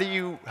how do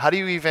you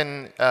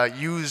even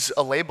use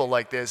a label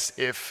like this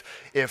if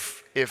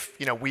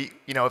you know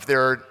if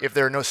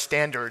there are no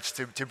standards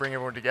to bring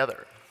everyone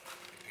together?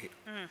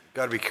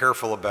 Got to be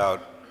careful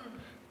about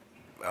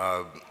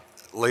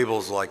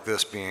labels like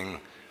this being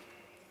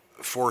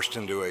forced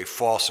into a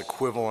false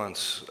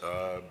equivalence,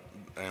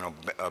 you know,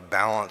 a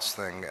balance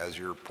thing, as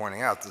you're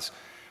pointing out.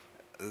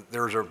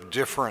 There's a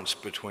difference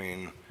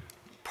between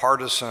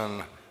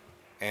partisan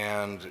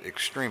and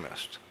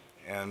extremist,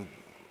 and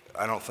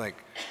I don't think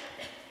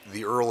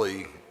the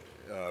early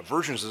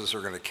versions of this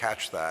are going to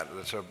catch that.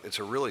 It's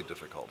a really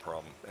difficult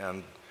problem,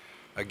 and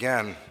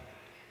again,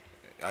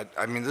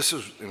 I mean, this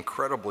is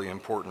incredibly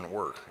important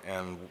work,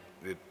 and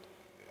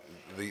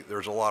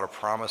there's a lot of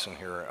promise in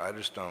here. I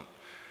just don't.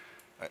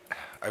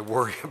 I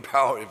worry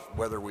about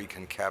whether we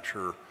can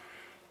capture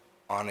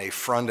on a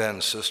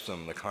front-end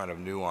system the kind of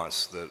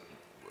nuance that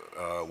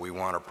we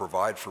want to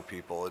provide for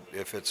people.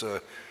 If it's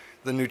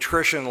the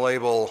nutrition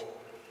label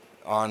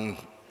on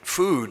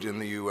food in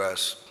the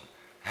U.S.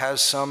 has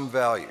some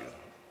value,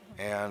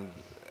 and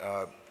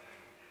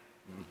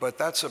but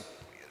that's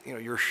you know,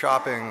 you're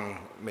shopping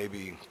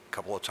maybe a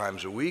couple of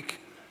times a week,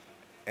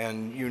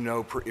 and you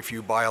know, if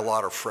you buy a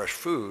lot of fresh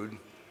food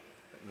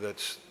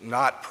that's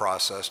not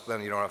processed,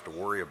 then you don't have to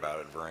worry about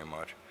it very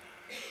much,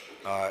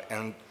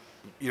 and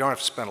you don't have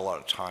to spend a lot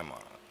of time on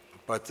it.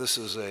 But this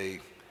is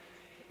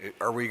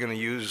are we going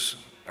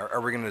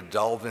to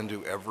delve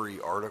into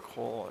every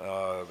article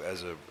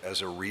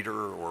as a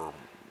reader or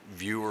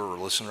viewer or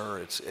listener?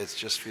 It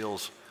just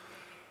feels.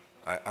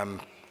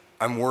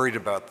 I'm worried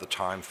about the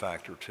time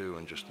factor too,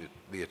 and just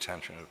the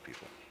attention of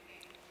people.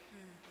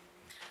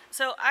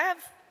 So I have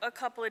a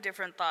couple of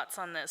different thoughts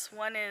on this.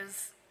 One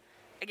is,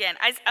 again,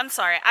 I'm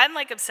sorry, I'm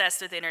like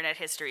obsessed with internet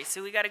history,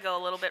 so we got to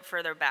go a little bit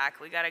further back.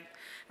 We got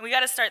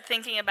to start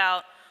thinking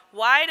about,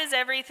 why does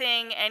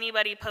everything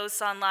anybody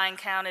posts online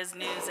count as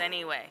news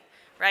anyway?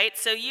 Right?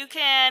 So you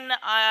can,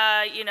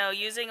 you know,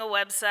 using a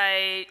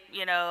website,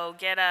 you know,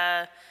 get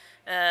a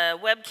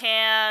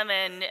webcam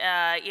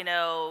and, you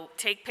know,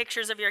 take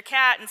pictures of your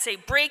cat and say,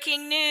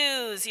 breaking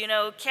news, you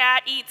know,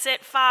 cat eats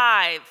at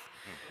 5,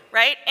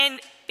 right?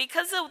 And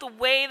because of the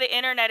way the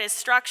internet is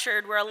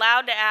structured, we're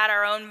allowed to add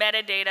our own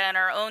metadata and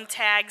our own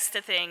tags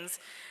to things.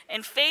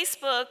 And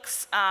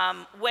Facebook's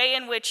way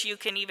in which you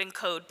can even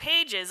code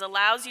pages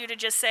allows you to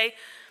just say,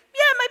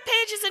 yeah, my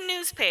page is a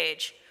news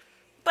page.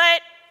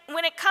 But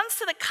when it comes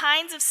to the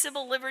kinds of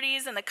civil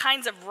liberties and the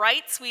kinds of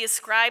rights we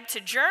ascribe to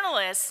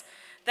journalists,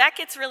 that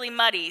gets really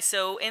muddy.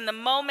 So in the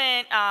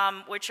moment,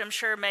 which I'm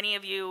sure many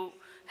of you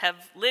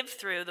have lived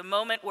through, the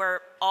moment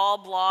where all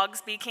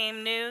blogs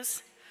became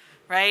news,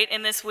 right?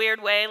 In this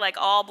weird way, like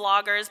all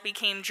bloggers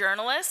became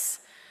journalists,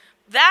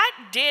 that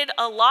did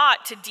a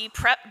lot to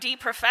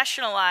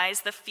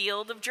deprofessionalize the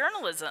field of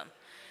journalism.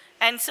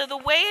 And so the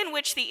way in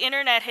which the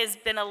internet has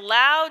been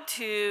allowed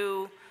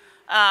to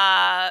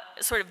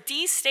sort of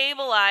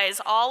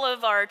destabilize all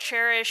of our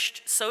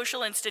cherished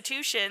social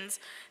institutions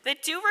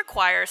that do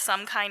require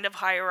some kind of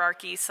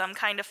hierarchy, some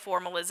kind of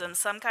formalism,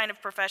 some kind of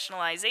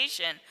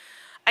professionalization,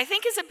 I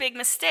think is a big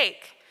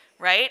mistake,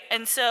 right?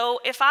 And so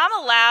if I'm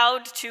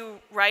allowed to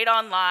write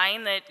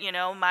online that, you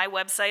know, my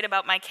website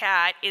about my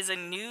cat is a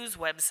news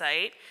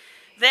website,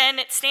 then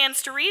it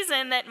stands to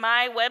reason that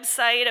my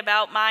website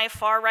about my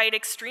far-right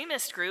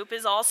extremist group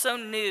is also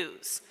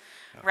news,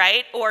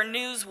 right? Or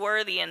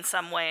newsworthy in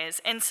some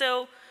ways. And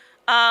so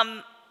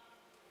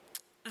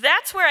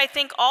that's where I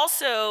think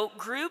also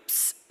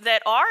groups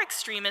that are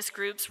extremist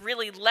groups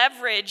really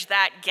leverage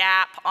that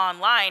gap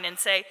online and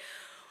say,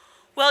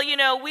 Well, you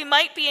know, we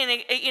might be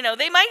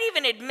they might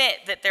even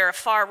admit that they're a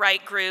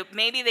far-right group.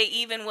 Maybe they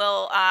even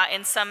will,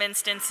 in some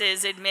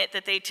instances, admit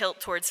that they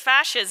tilt towards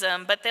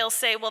fascism, but they'll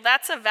say, well,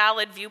 that's a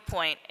valid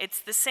viewpoint. It's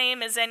the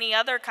same as any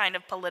other kind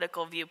of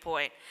political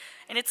viewpoint.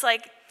 And it's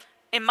like,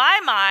 in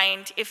my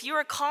mind, if you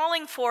are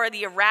calling for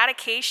the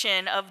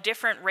eradication of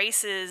different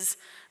races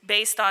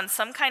based on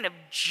some kind of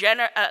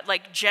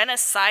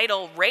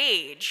genocidal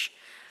rage,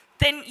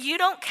 then you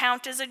don't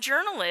count as a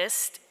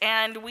journalist,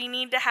 and we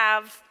need to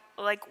have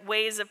like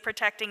ways of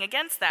protecting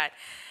against that.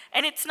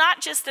 And it's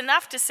not just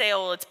enough to say,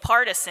 oh, it's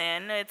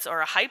partisan,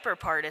 or a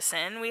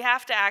hyper-partisan. We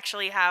have to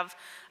actually have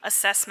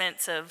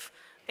assessments of,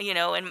 you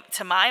know, and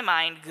to my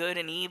mind, good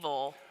and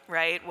evil,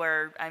 right?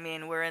 Where, I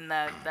mean, we're in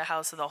the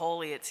house of the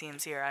holy, it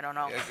seems here. I don't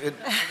know.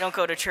 I don't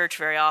go to church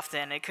very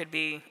often.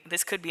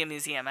 This could be a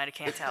museum. I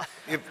can't tell.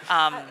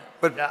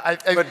 But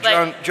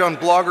John,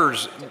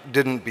 bloggers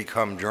didn't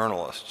become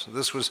journalists.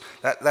 This was,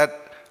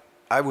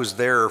 I was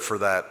there for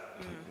that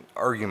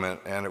argument,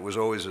 and it was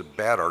always a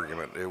bad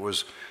argument.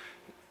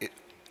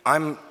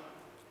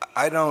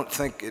 I don't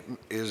think it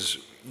is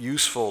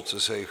useful to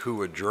say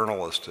who a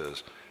journalist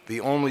is. The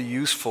only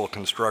useful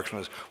construction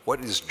is, what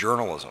is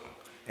journalism?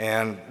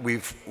 And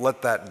we've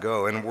let that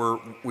go, and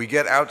we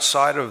get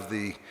outside of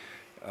the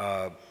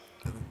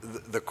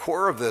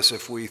core of this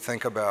if we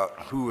think about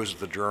who is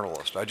the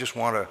journalist. I just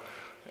want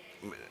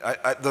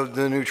to,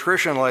 the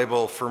nutrition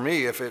label for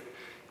me, if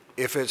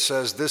it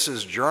says this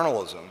is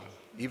journalism,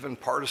 even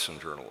partisan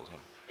journalism,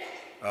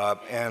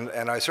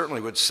 and I certainly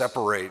would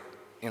separate,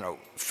 you know,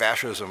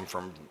 fascism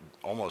from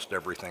almost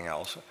everything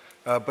else.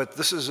 But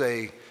this is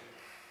I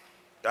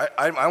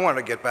want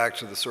to get back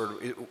to the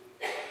sort of,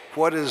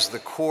 what is the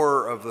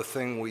core of the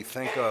thing we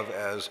think of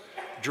as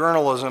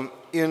journalism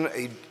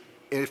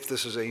if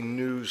this is a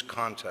news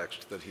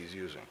context that he's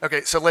using? Okay,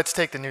 so let's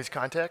take the news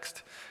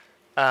context.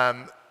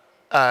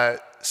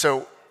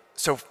 So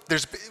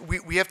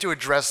we have to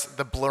address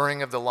the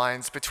blurring of the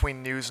lines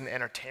between news and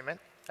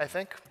entertainment, I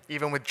think,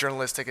 even with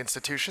journalistic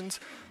institutions.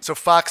 So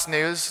Fox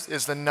News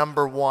is the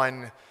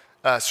 #1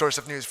 source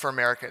of news for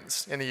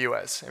Americans in the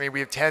US. I mean,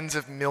 we have tens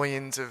of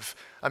millions of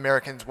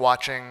Americans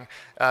watching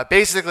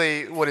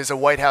basically what is a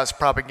White House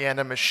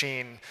propaganda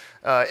machine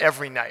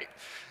every night.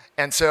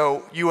 And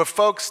so you have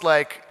folks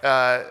like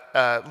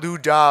Lou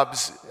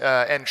Dobbs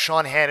and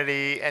Sean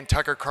Hannity and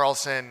Tucker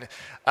Carlson,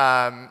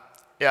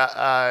 you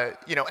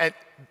know, and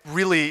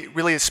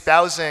really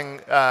espousing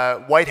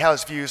White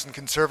House views and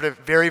conservative,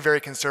 very,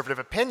 very conservative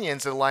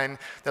opinions that align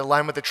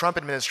with the Trump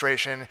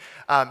administration,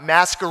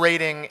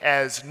 masquerading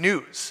as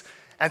news.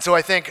 And so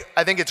I think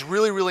it's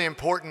really, really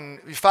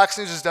important. Fox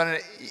News has done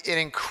an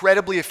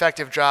incredibly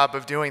effective job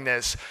of doing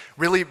this,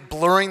 really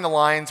blurring the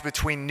lines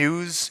between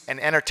news and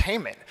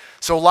entertainment.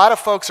 So a lot of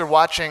folks are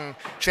watching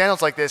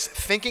channels like this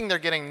thinking they're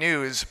getting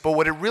news, but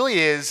what it really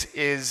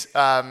is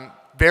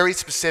very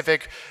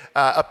specific,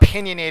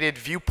 opinionated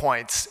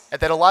viewpoints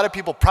that a lot of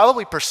people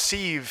probably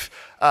perceive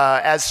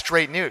as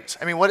straight news.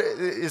 I mean, what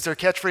is their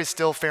catchphrase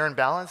still fair and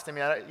balanced? I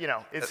mean, you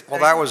know, it's well.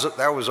 That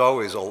was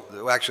always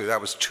actually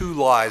that was 2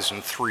 lies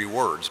and 3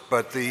 words.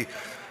 But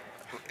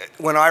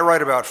when I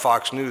write about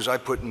Fox News, I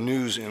put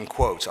news in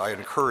quotes. I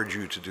encourage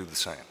you to do the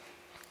same.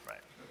 Right.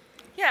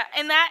 Yeah,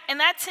 and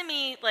that to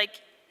me,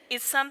 like,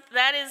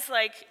 that is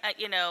like,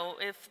 you know,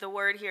 if the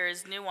word here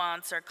is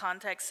nuance or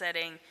context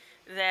setting,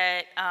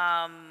 that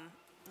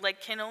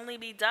like can only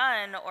be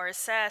done or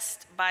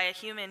assessed by a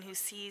human who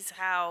sees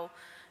how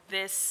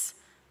this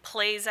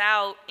plays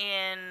out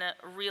in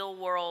real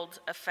world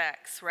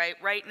effects, right?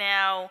 Right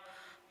now,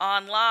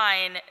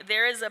 online,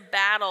 there is a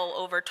battle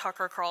over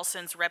Tucker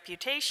Carlson's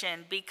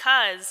reputation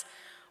because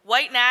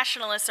white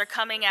nationalists are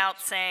coming out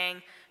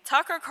saying,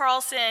 Tucker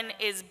Carlson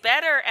is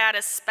better at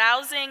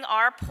espousing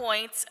our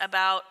points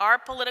about our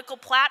political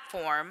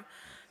platform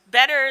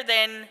better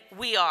than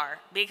we are,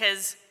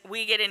 because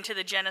we get into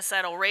the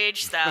genocidal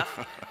rage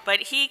stuff,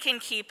 but he can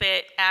keep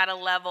it at a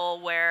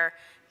level where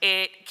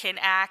it can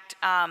act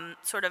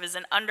sort of as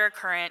an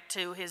undercurrent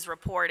to his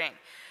reporting.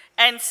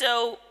 And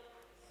so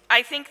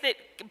I think that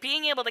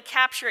being able to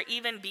capture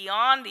even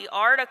beyond the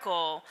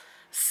article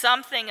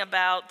something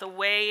about the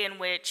way in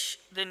which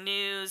the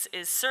news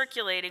is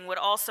circulating would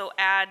also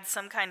add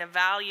some kind of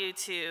value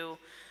to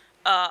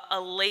a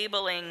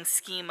labeling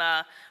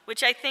schema,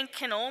 which I think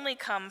can only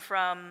come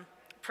from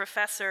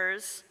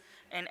professors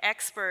and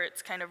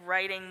experts kind of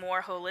writing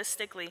more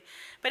holistically.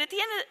 But at the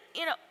end of,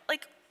 you know,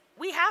 like,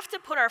 we have to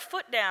put our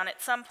foot down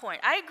at some point.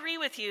 I agree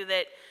with you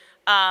that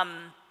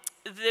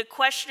the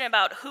question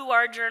about who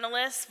are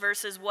journalists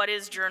versus what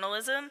is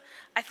journalism,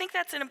 I think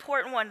that's an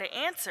important one to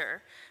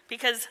answer,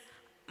 because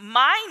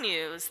my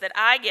news that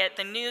I get,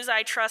 the news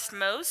I trust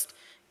most,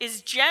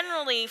 is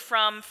generally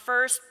from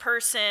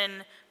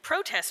first-person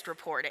protest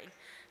reporting.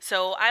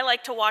 So I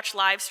like to watch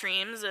live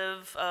streams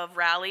of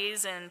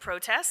rallies and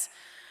protests.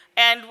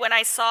 And when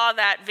I saw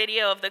that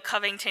video of the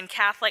Covington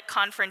Catholic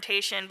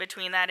confrontation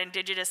between that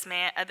indigenous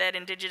man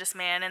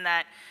and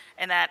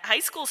that high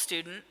school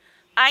student,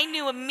 I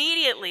knew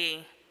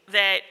immediately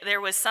that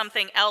there was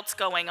something else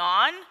going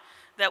on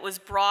that was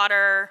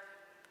broader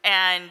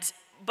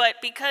But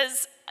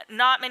because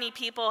not many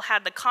people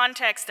had the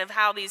context of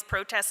how these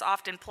protests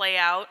often play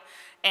out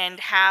and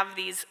have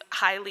these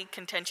highly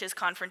contentious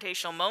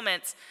confrontational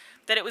moments,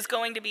 that it was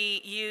going to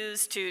be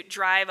used to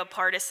drive a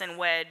partisan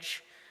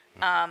wedge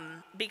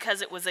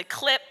because it was a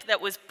clip that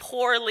was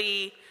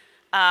poorly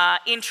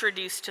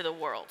introduced to the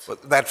world.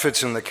 But that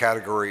fits in the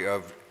category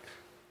of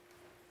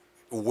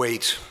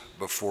wait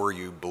before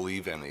you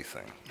believe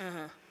anything.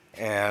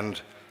 And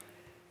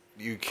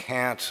you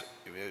can't,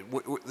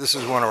 this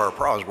is one of our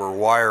problems. We're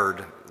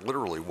wired,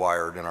 literally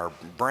wired in our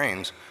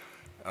brains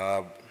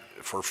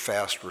for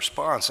fast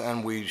response,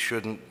 and we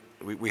shouldn't,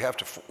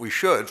 we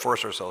should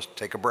force ourselves to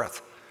take a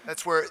breath.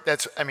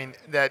 I mean,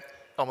 that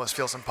almost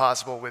feels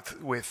impossible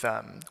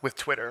with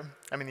Twitter.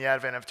 I mean, the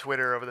advent of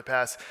Twitter over the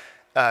past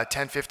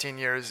 10, 15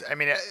 years, I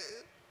mean,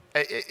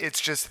 it's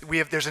just,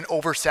 there's an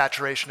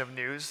oversaturation of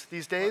news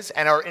these days,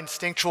 and our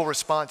instinctual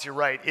response, you're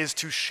right, is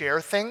to share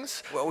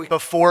things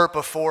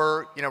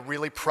before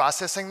really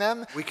processing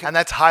them, and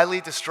that's highly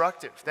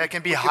destructive. That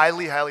can be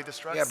highly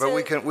destructive. Yeah, but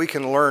we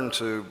can learn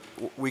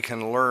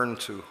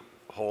to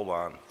hold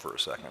on for a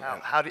second.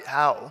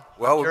 How?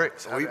 Well,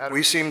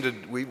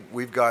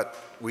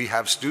 we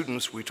have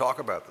students we talk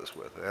about this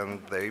with,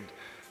 and they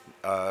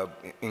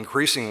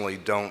increasingly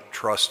don't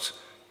trust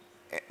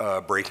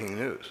breaking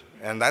news,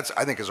 and that's,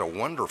 I think, is a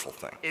wonderful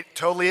thing. It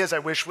totally is. I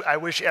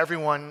wish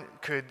everyone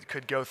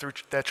could go through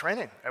that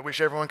training. I wish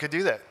everyone could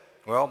do that.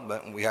 Well,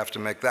 then we have to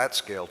make that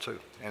scale too.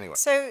 Anyway.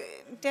 So,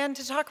 Dan,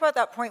 to talk about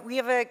that point, we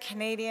have a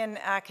Canadian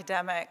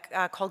academic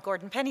called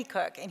Gordon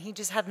Pennycook, and he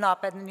just had an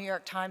op-ed in the New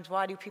York Times,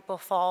 why do people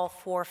fall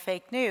for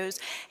fake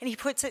news? And he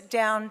puts it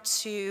down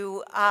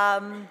to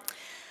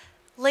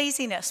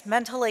laziness,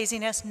 mental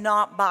laziness,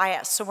 not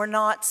bias. So we're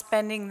not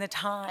spending the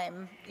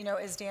time,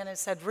 as Dan has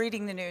said,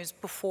 reading the news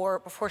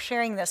before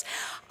sharing this.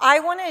 I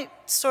want to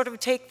sort of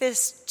take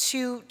this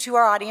to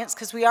our audience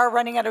because we are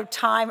running out of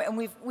time, and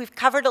we've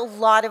covered a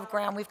lot of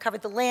ground. We've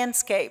covered the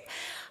landscape.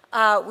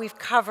 We've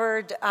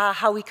covered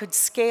how we could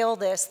scale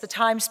this, the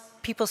times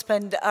people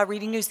spend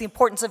reading news, the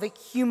importance of a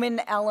human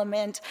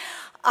element,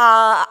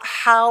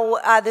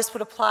 how this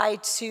would apply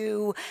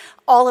to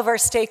all of our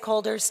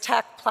stakeholders,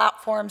 tech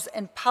platforms,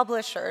 and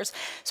publishers.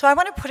 So I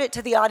want to put it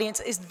to the audience,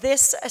 is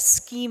this a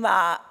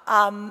schema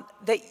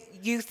that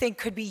you think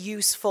could be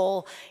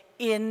useful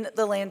in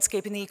the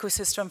landscape, in the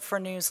ecosystem for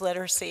news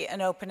literacy,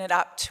 and open it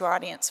up to our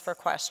audience for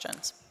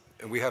questions?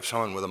 And we have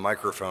someone with a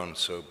microphone,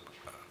 so.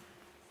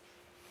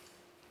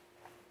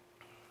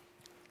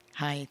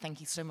 Hi, thank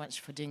you so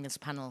much for doing this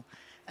panel.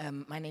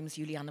 My name is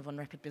Juliana von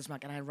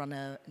Reppert-Bismarck, and I run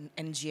an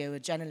NGO, a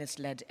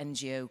journalist-led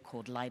NGO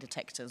called Lie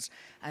Detectors.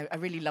 I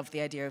really love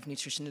the idea of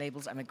nutrition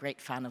labels. I'm a great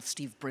fan of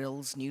Steve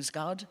Brill's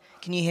NewsGuard.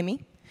 Can you hear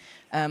me?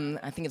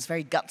 I think it's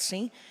very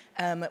gutsy.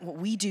 What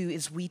we do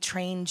is we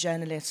train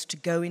journalists to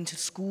go into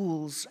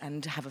schools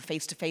and have a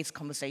face-to-face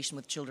conversation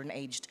with children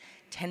aged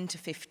 10 to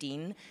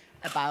 15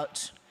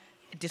 about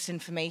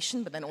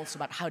disinformation, but then also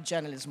about how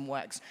journalism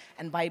works.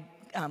 And by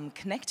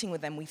connecting with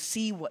them, we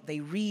see what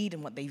they read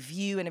and what they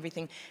view and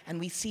everything, and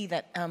we see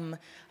that a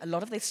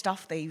lot of this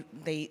stuff they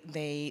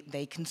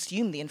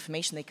consume, the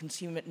information, they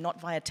consume it not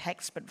via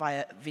text but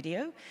via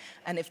video,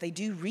 and if they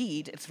do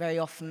read, it's very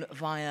often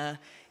via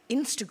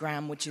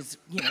Instagram, which is,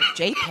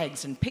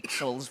 JPEGs and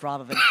pixels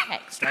rather than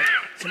text, right?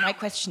 So my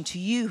question to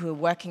you who are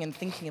working and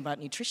thinking about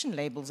nutrition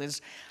labels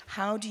is,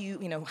 how do you,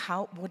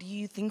 what are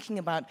you thinking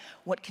about,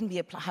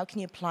 how can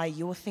you apply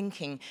your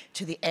thinking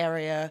to the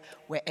area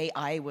where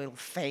AI will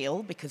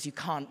fail because you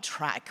can't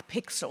track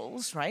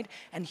pixels, right?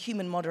 And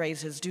human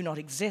moderators do not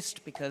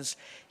exist because,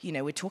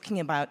 we're talking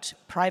about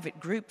private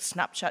groups,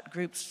 Snapchat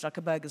groups,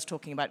 Zuckerberg is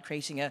talking about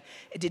creating a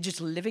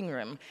digital living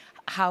room.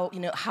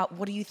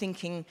 What are you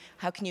thinking,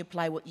 how can you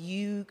apply what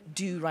you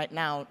do right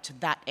now to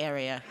that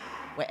area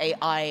where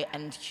AI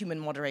and human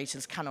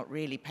moderators cannot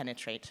really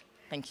penetrate?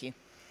 Thank you.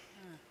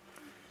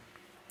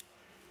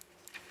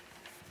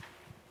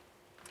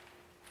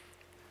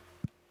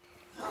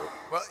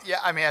 Well, yeah,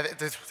 I mean,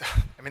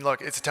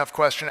 look, it's a tough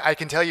question. I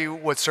can tell you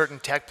what certain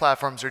tech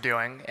platforms are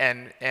doing,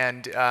 and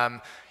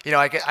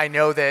I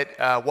know that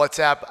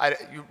WhatsApp,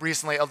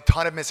 recently a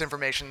ton of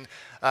misinformation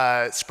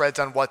spreads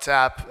on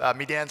WhatsApp.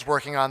 Meedan's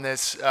working on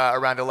this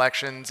around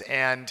elections,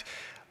 and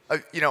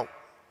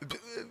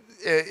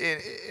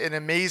an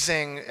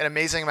amazing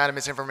amount of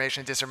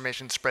misinformation,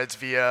 disinformation spreads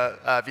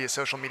via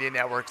social media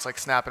networks like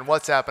Snap and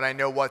WhatsApp. And I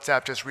know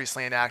WhatsApp just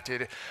recently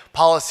enacted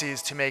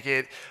policies to make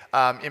it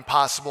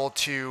impossible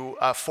to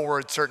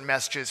forward certain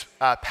messages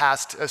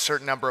past a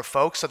certain number of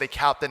folks. So they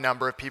cap the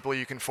number of people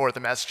you can forward the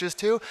messages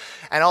to.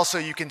 And also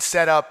you can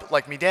set up,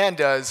 like Meedan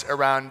does,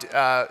 around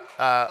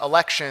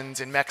elections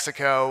in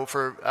Mexico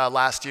for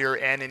last year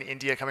and in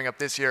India coming up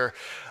this year.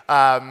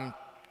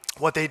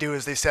 What they do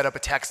is they set up a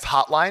text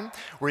hotline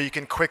where you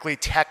can quickly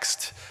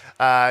text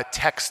a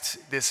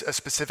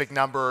specific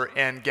number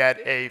and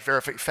get a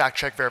fact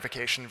check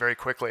verification very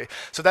quickly.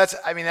 So that's,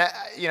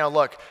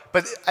 look,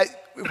 but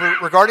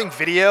regarding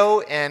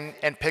video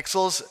and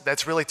pixels,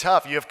 that's really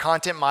tough. You have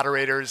content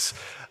moderators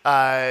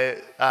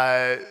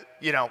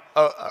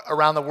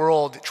around the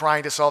world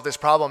trying to solve this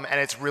problem, and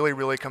it's really,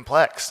 really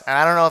complex. And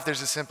I don't know if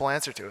there's a simple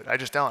answer to it. I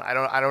just don't.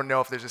 I don't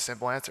know if there's a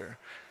simple answer.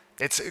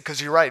 It's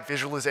because you're right,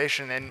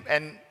 visualization,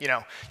 and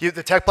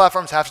the tech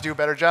platforms have to do a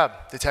better job.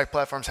 The tech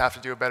platforms have to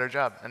do a better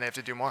job, and they have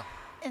to do more.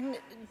 And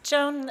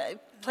Joan,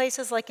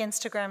 places like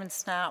Instagram and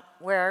Snap,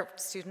 where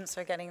students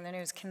are getting the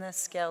news, can this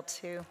scale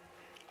to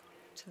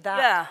that?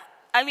 Yeah.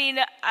 I mean,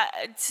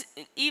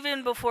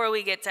 even before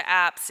we get to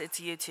apps, it's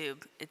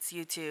YouTube. It's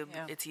YouTube.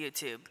 Yeah. It's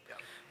YouTube. Yeah.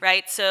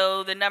 Right?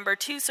 So the number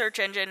 2 search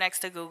engine next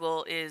to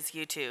Google is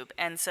YouTube.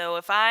 And so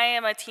if I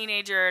am a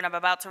teenager and I'm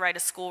about to write a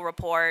school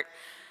report,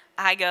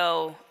 I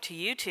go to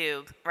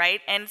YouTube,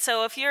 right? And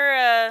so if you're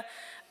a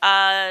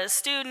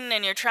student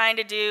and you're trying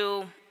to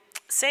do,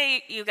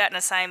 say you got an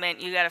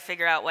assignment, you got to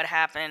figure out what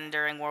happened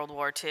during World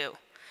War II.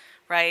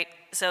 Right?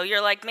 So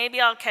you're like, maybe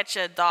I'll catch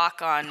a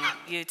doc on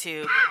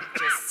YouTube,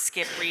 just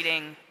skip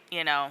reading,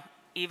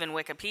 even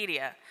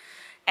Wikipedia.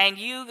 And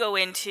you go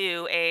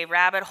into a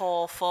rabbit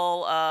hole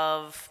full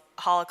of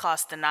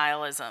Holocaust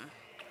denialism,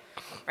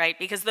 right?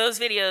 Because those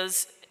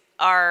videos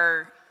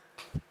are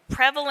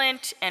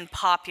prevalent and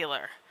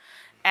popular.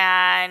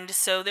 And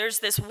so there's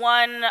this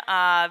one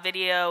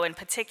video in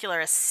particular,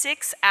 a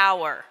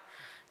 6-hour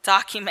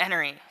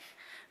documentary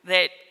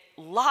that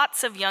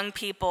lots of young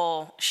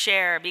people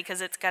share because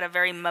it's got a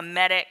very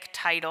mimetic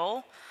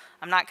title.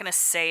 I'm not going to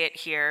say it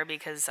here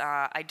because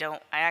I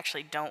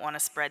actually don't want to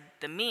spread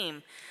the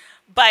meme.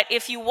 But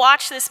if you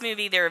watch this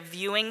movie, there are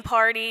viewing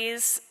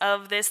parties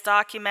of this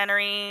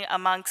documentary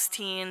amongst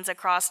teens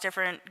across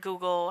different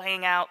Google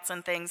Hangouts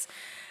and things.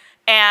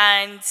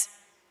 And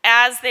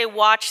as they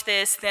watch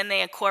this, then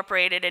they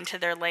incorporate it into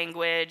their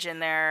language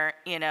and their,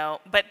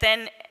 but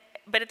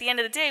at the end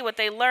of the day, what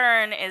they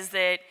learn is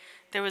that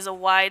there was a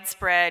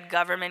widespread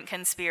government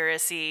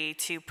conspiracy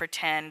to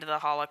pretend the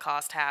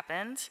Holocaust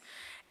happened,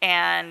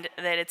 and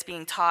that it's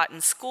being taught in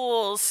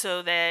schools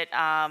so that,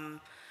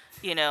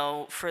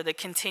 for the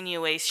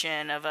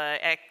continuation of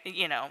a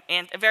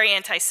very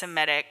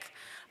anti-Semitic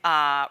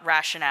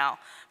rationale.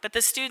 But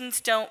the students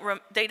don't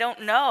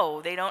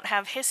know. They don't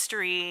have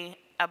history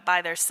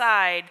by their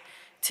side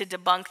to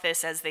debunk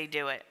this as they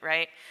do it,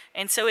 right?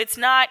 And so it's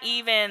not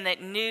even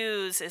that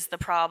news is the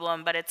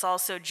problem, but it's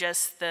also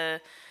just the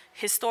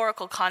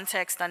historical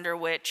context under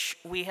which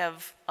we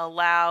have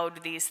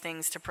allowed these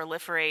things to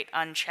proliferate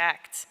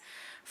unchecked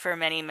for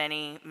many,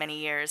 many, many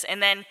years.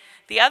 And then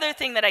the other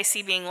thing that I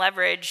see being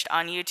leveraged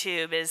on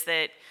YouTube is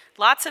that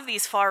lots of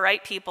these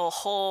far-right people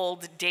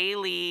hold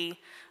daily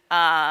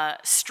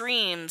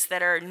streams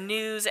that are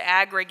news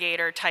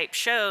aggregator type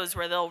shows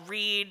where they'll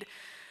read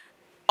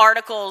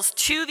articles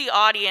to the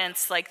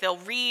audience, like they'll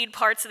read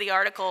parts of the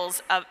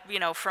articles of,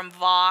 from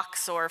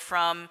Vox or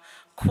from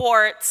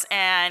Quartz,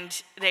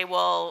 and they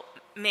will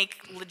make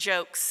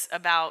jokes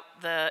about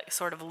the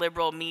sort of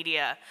liberal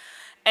media.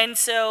 And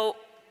so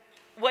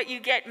what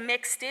you get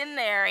mixed in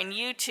there in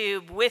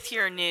YouTube with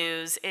your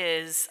news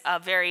is a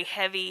very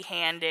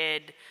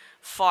heavy-handed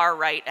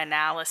far-right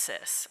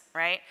analysis,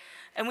 right?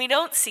 And we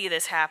don't see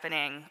this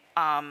happening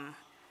on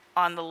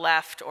the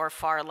left or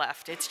far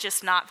left. It's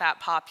just not that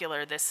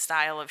popular, this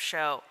style of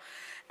show.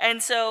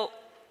 And so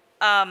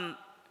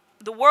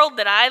the world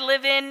that I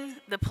live in,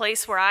 the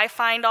place where I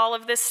find all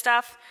of this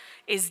stuff,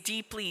 is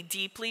deeply,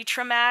 deeply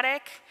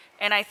traumatic.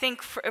 And I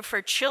think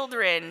for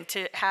children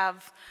to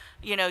have,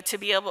 to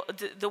be able,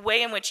 the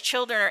way in which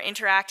children are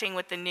interacting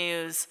with the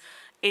news,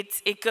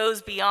 it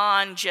goes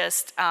beyond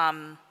just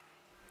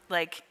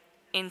like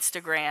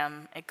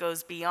Instagram. It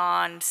goes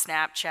beyond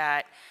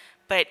Snapchat.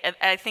 But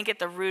I think at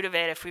the root of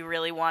it, if we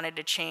really wanted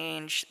to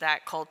change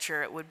that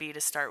culture, it would be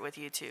to start with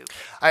YouTube.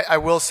 I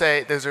will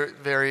say those are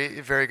very,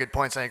 very good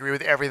points. I agree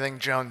with everything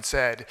Joan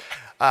said.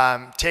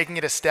 Taking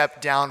it a step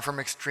down from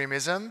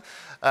extremism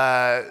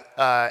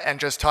and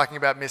just talking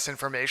about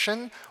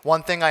misinformation,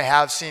 one thing I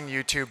have seen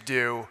YouTube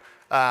do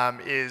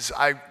is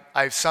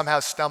I've somehow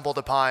stumbled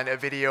upon a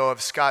video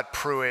of Scott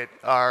Pruitt,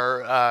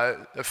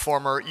 our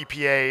former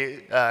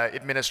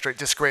EPA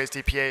disgraced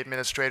EPA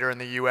administrator in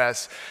the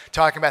U.S.,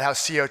 talking about how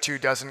CO2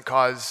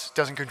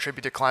 doesn't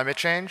contribute to climate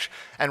change.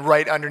 And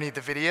right underneath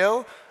the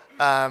video,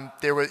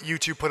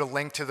 YouTube put a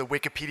link to the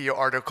Wikipedia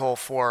article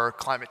for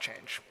climate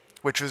change,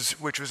 which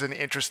was an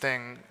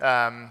interesting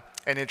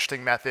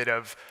method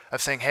of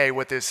saying, hey,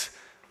 what this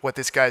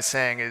guy's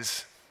saying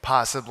is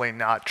possibly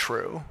not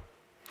true.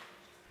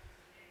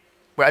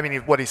 I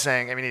mean, what he's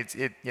saying, I mean,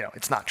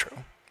 it's not true,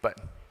 but.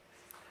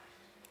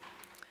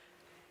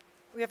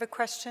 We have a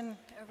question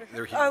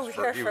over here.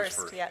 Here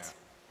first, yes.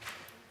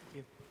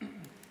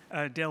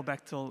 Yeah. Dale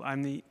Bechtel,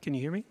 can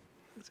you hear me?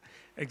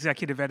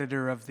 Executive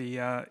editor of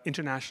the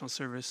international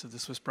service of the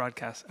Swiss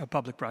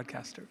public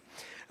broadcaster.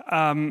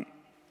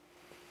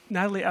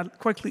 Natalie,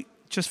 quickly,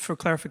 just for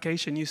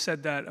clarification, you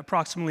said that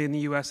approximately in the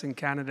US and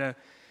Canada,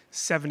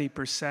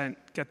 70%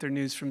 get their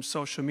news from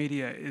social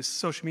media. Is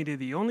social media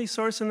the only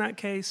source in that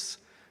case?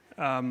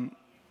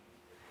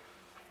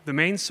 The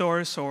main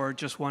source, or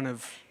just one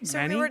of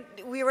many? So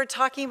we were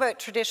talking about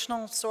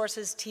traditional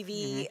sources,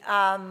 TV,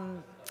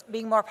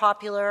 being more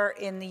popular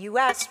in the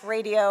US,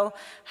 radio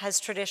has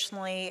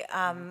traditionally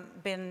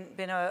been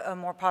a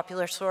more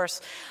popular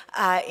source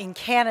in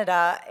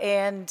Canada.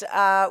 And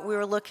we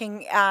were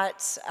looking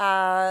at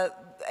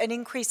an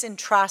increase in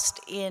trust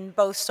in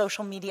both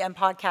social media and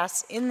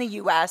podcasts in the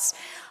US,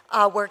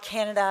 where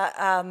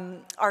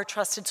Canada, our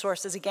trusted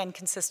sources, again,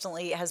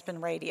 consistently has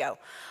been radio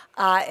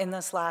in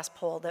this last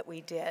poll that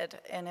we did.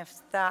 And if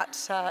that,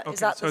 okay, is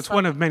that so it's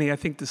one of many. I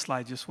think the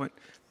slide just went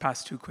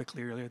past too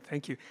quickly earlier.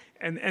 Thank you.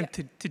 And yeah.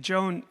 to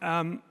Joan,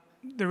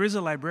 there is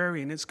a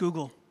librarian. It's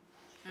Google.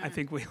 I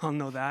think we all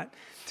know that,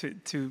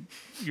 to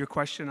your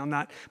question on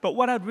that. But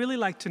what I'd really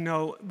like to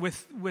know,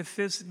 with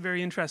this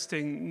very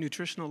interesting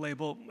nutritional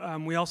label,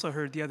 we also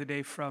heard the other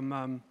day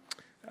from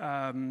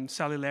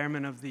Sally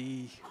Lehrman of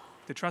the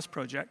Trust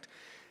Project.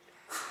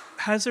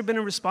 Has there been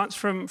a response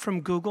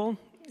from Google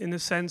in the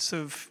sense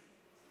of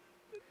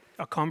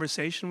a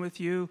conversation with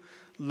you,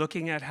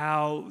 looking at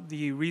how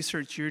the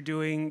research you're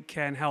doing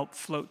can help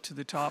float to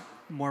the top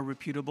more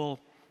reputable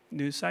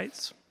news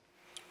sites?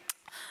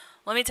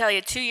 Let me tell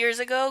you, 2 years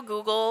ago,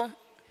 Google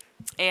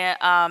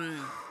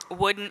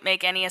wouldn't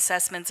make any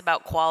assessments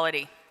about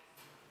quality.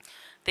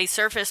 They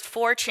surfaced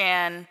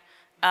 4chan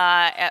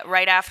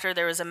right after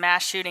there was a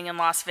mass shooting in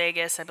Las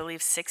Vegas. I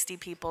believe 60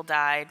 people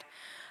died.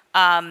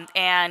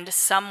 And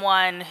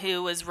someone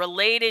who was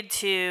related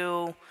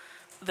to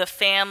the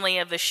family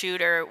of the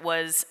shooter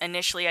was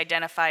initially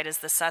identified as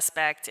the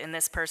suspect, and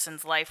this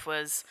person's life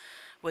was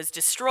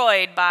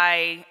destroyed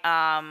by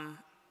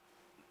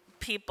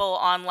people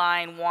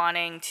online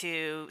wanting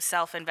to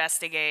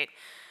self-investigate.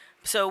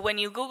 So when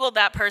you Googled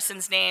that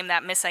person's name,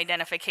 that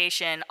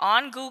misidentification,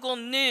 on Google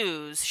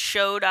News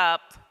showed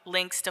up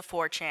links to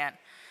 4chan,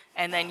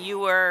 and then you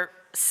were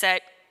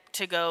set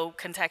to go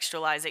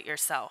contextualize it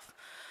yourself.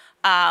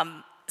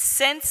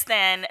 Since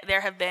then,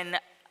 there have been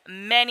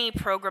many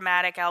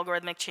programmatic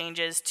algorithmic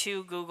changes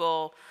to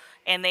Google,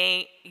 and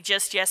they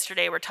just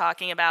yesterday were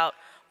talking about,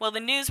 well,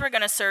 the news we're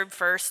going to serve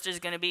first is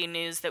going to be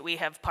news that we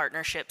have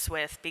partnerships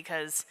with,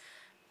 because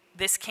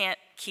this can't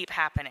keep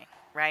happening,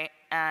 right?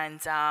 And,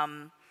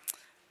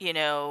 you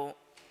know,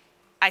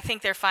 I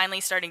think they're finally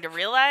starting to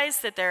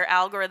realize that their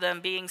algorithm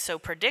being so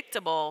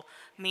predictable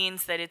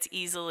means that it's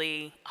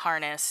easily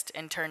harnessed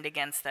and turned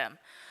against them.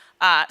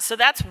 So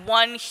that's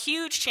one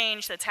huge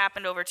change that's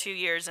happened over 2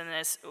 years in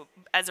this,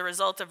 as a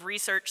result of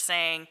research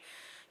saying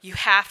you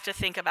have to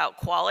think about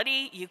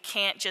quality. You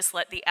can't just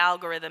let the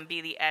algorithm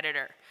be the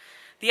editor.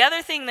 The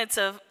other thing that's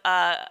a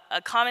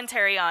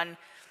commentary on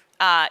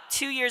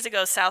 2 years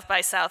ago, South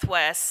by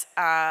Southwest,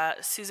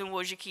 Susan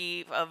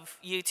Wojcicki of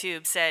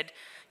YouTube said,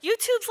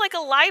 YouTube's like a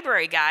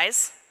library,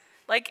 guys.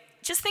 Like,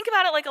 just think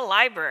about it like a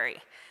library.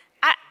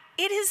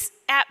 It is,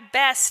 at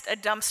best, a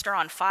dumpster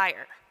on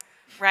fire.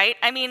 Right?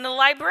 I mean, the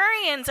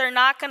librarians are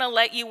not going to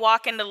let you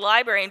walk into the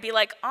library and be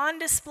like, on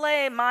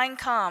display, Mein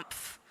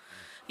Kampf.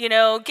 You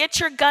know, get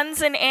your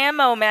guns and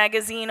ammo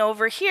magazine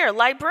over here.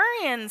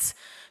 Librarians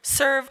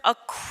serve a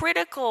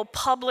critical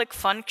public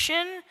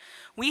function.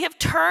 We have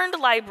turned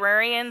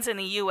librarians, in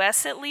the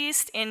US at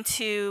least,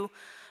 into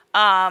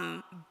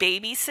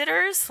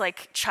babysitters,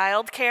 like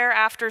childcare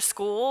after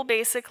school,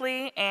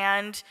 basically,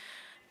 and,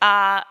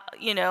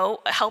 you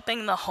know,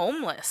 helping the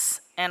homeless.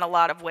 In a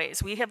lot of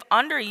ways. We have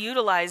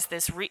underutilized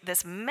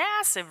this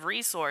massive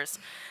resource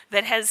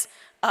that has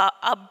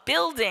a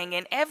building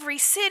in every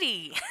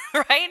city,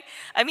 right?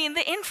 I mean,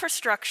 the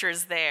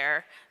infrastructure's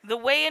there. The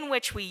way in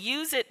which we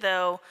use it,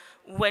 though,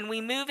 when we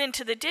move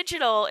into the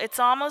digital, it's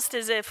almost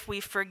as if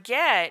we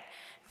forget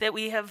that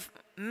we have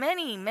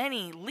many,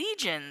 many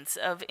legions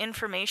of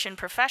information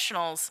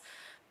professionals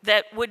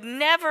that would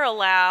never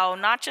allow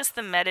not just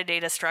the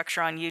metadata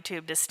structure on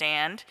YouTube to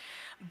stand,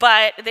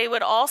 but they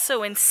would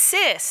also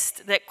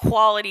insist that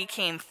quality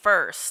came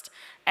first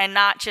and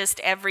not just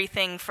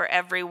everything for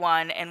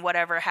everyone, and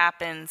whatever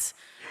happens,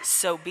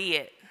 so be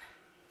it.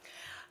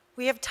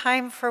 We have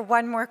time for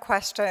one more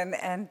question,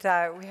 and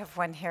we have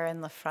one here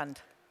in the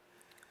front.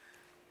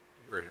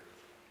 Great.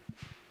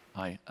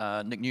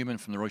 Hi, Nick Newman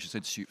from the Reuters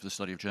Institute for the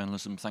Study of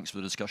Journalism. Thanks for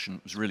the discussion.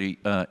 It was really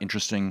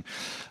interesting.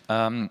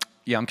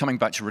 Yeah, I'm coming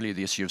back to really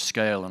the issue of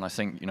scale, and I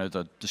think, you know,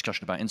 the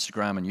discussion about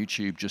Instagram and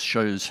YouTube just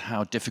shows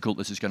how difficult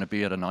this is going to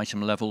be at an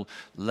item level,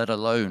 let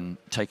alone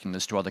taking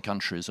this to other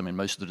countries. I mean,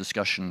 most of the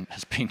discussion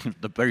has been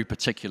the very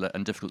particular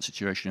and difficult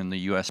situation in the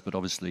US, but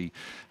obviously,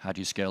 how do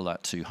you scale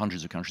that to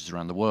hundreds of countries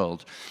around the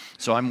world?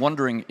 So I'm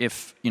wondering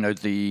if, you know,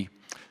 the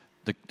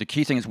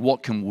key thing is,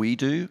 what can we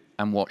do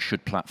and what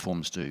should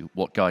platforms do?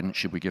 What guidance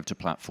should we give to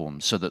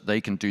platforms so that they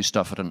can do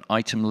stuff at an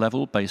item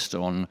level based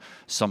on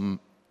some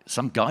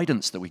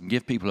guidance that we can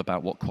give people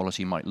about what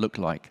quality might look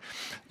like?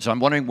 So I'm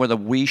wondering whether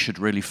we should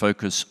really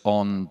focus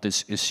on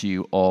this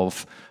issue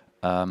of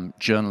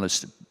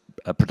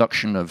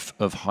production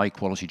of high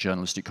quality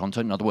journalistic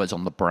content, in other words,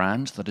 on the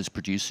brand that is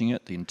producing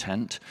it, the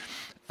intent,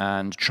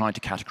 and try to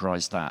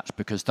categorize that,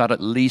 because that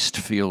at least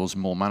feels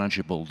more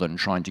manageable than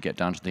trying to get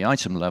down to the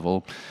item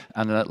level,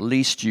 and at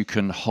least you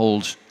can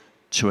hold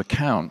to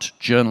account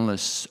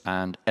journalists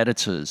and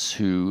editors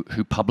who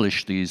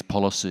publish these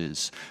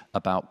policies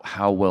about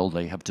how well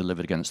they have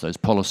delivered against those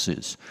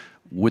policies.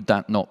 Would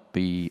that not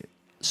be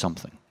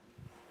something?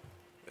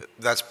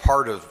 That's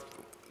part of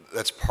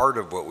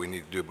what we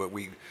need to do, but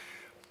we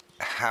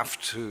have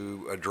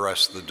to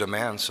address the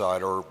demand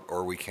side,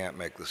 or we can't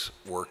make this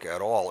work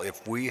at all.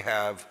 If we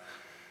have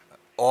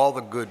all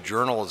the good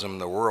journalism in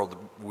the world,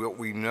 what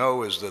we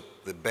know is that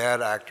the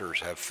bad actors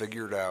have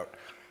figured out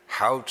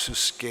how to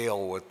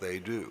scale what they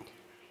do.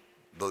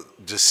 The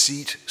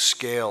deceit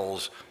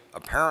scales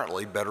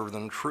apparently better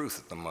than truth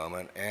at the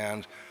moment,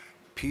 and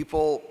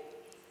people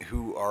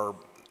who are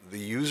the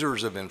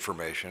users of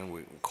information,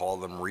 we call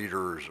them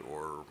readers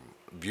or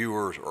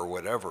viewers or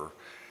whatever,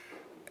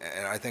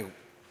 and I think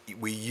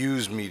we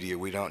use media,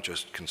 we don't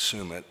just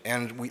consume it,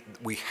 and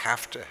we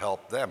have to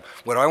help them.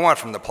 What I want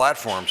from the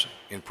platforms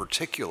in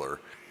particular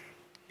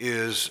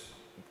is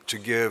to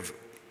give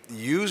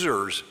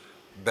users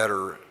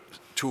better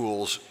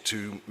tools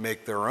to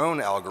make their own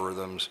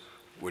algorithms,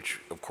 which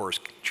of course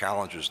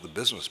challenges the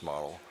business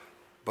model,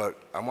 but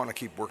I want to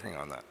keep working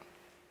on that.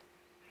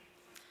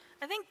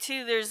 I think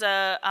too there's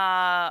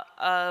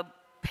a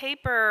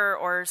paper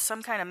or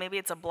some kind of, maybe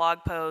it's a blog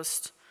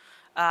post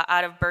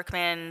out of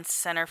Berkman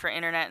Center for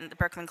Internet and the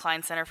Berkman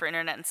Klein Center for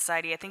Internet and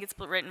Society. I think it's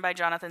written by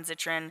Jonathan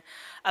Zittrain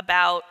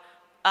about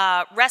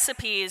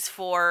recipes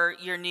for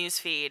your news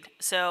feed.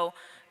 So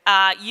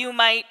you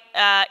might,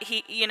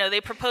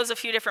 they propose a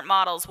few different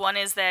models. One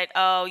is that,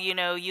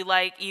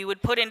 you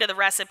would put into the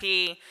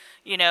recipe,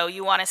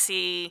 you want to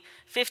see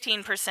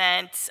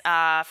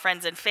 15%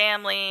 friends and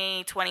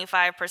family,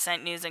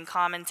 25% news and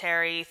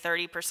commentary,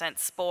 30%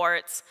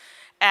 sports.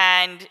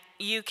 And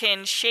you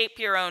can shape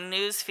your own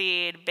news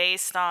feed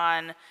based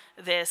on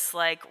this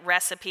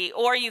recipe,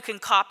 or you can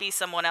copy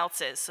someone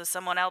else's. So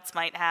someone else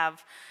might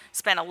have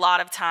spent a lot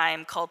of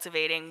time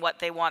cultivating what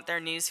they want their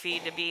news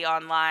feed to be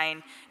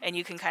online, and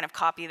you can kind of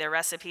copy their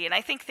recipe. And I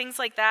think things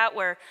like that,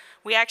 where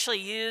we actually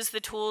use the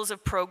tools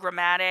of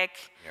programmatic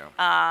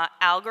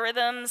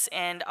algorithms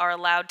and are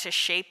allowed to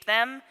shape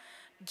them,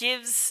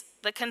 gives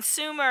the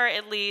consumer,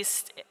 at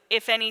least,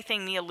 if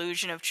anything, the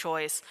illusion of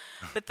choice.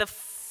 But the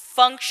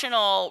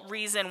functional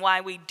reason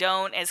why we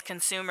don't, as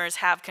consumers,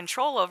 have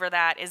control over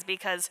that is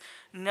because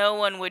no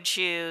one would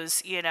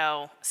choose,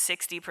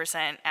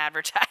 60%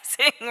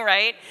 advertising,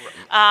 right?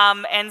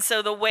 And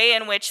so the way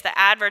in which the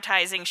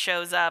advertising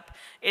shows up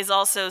is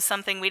also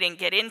something we didn't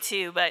get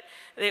into, but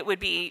it would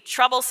be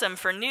troublesome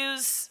for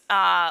news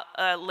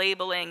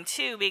labeling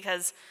too,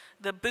 because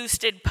the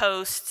boosted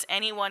posts,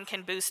 anyone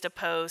can boost a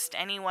post,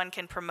 anyone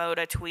can promote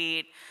a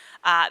tweet.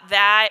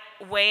 That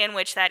way in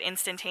which that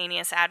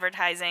instantaneous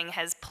advertising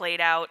has played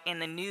out in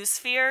the news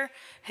sphere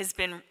has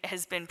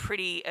been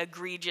pretty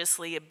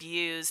egregiously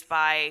abused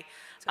by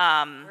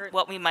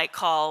what we might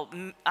call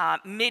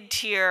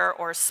mid-tier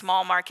or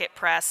small market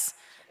press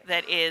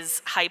that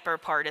is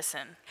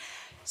hyper-partisan.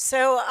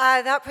 So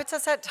that puts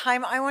us at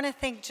time. I want to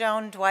thank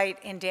Joan, Dwight,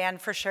 and Dan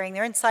for sharing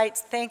their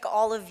insights. Thank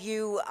all of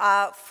you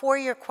for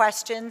your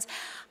questions.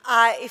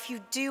 If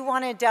you do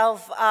want to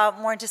delve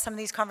more into some of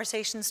these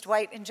conversations,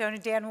 Dwight and Joan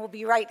and Dan will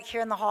be right here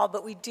in the hall,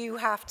 but we do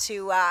have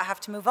to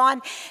move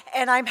on.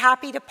 And I'm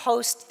happy to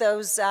post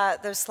those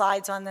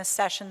slides on this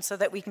session so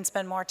that we can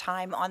spend more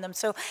time on them.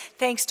 So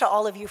thanks to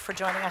all of you for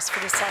joining us for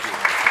this session.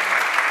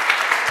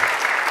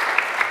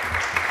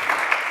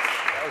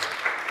 That was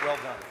well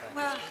done. Thank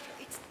you.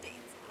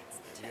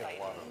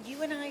 Well,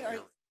 you and I are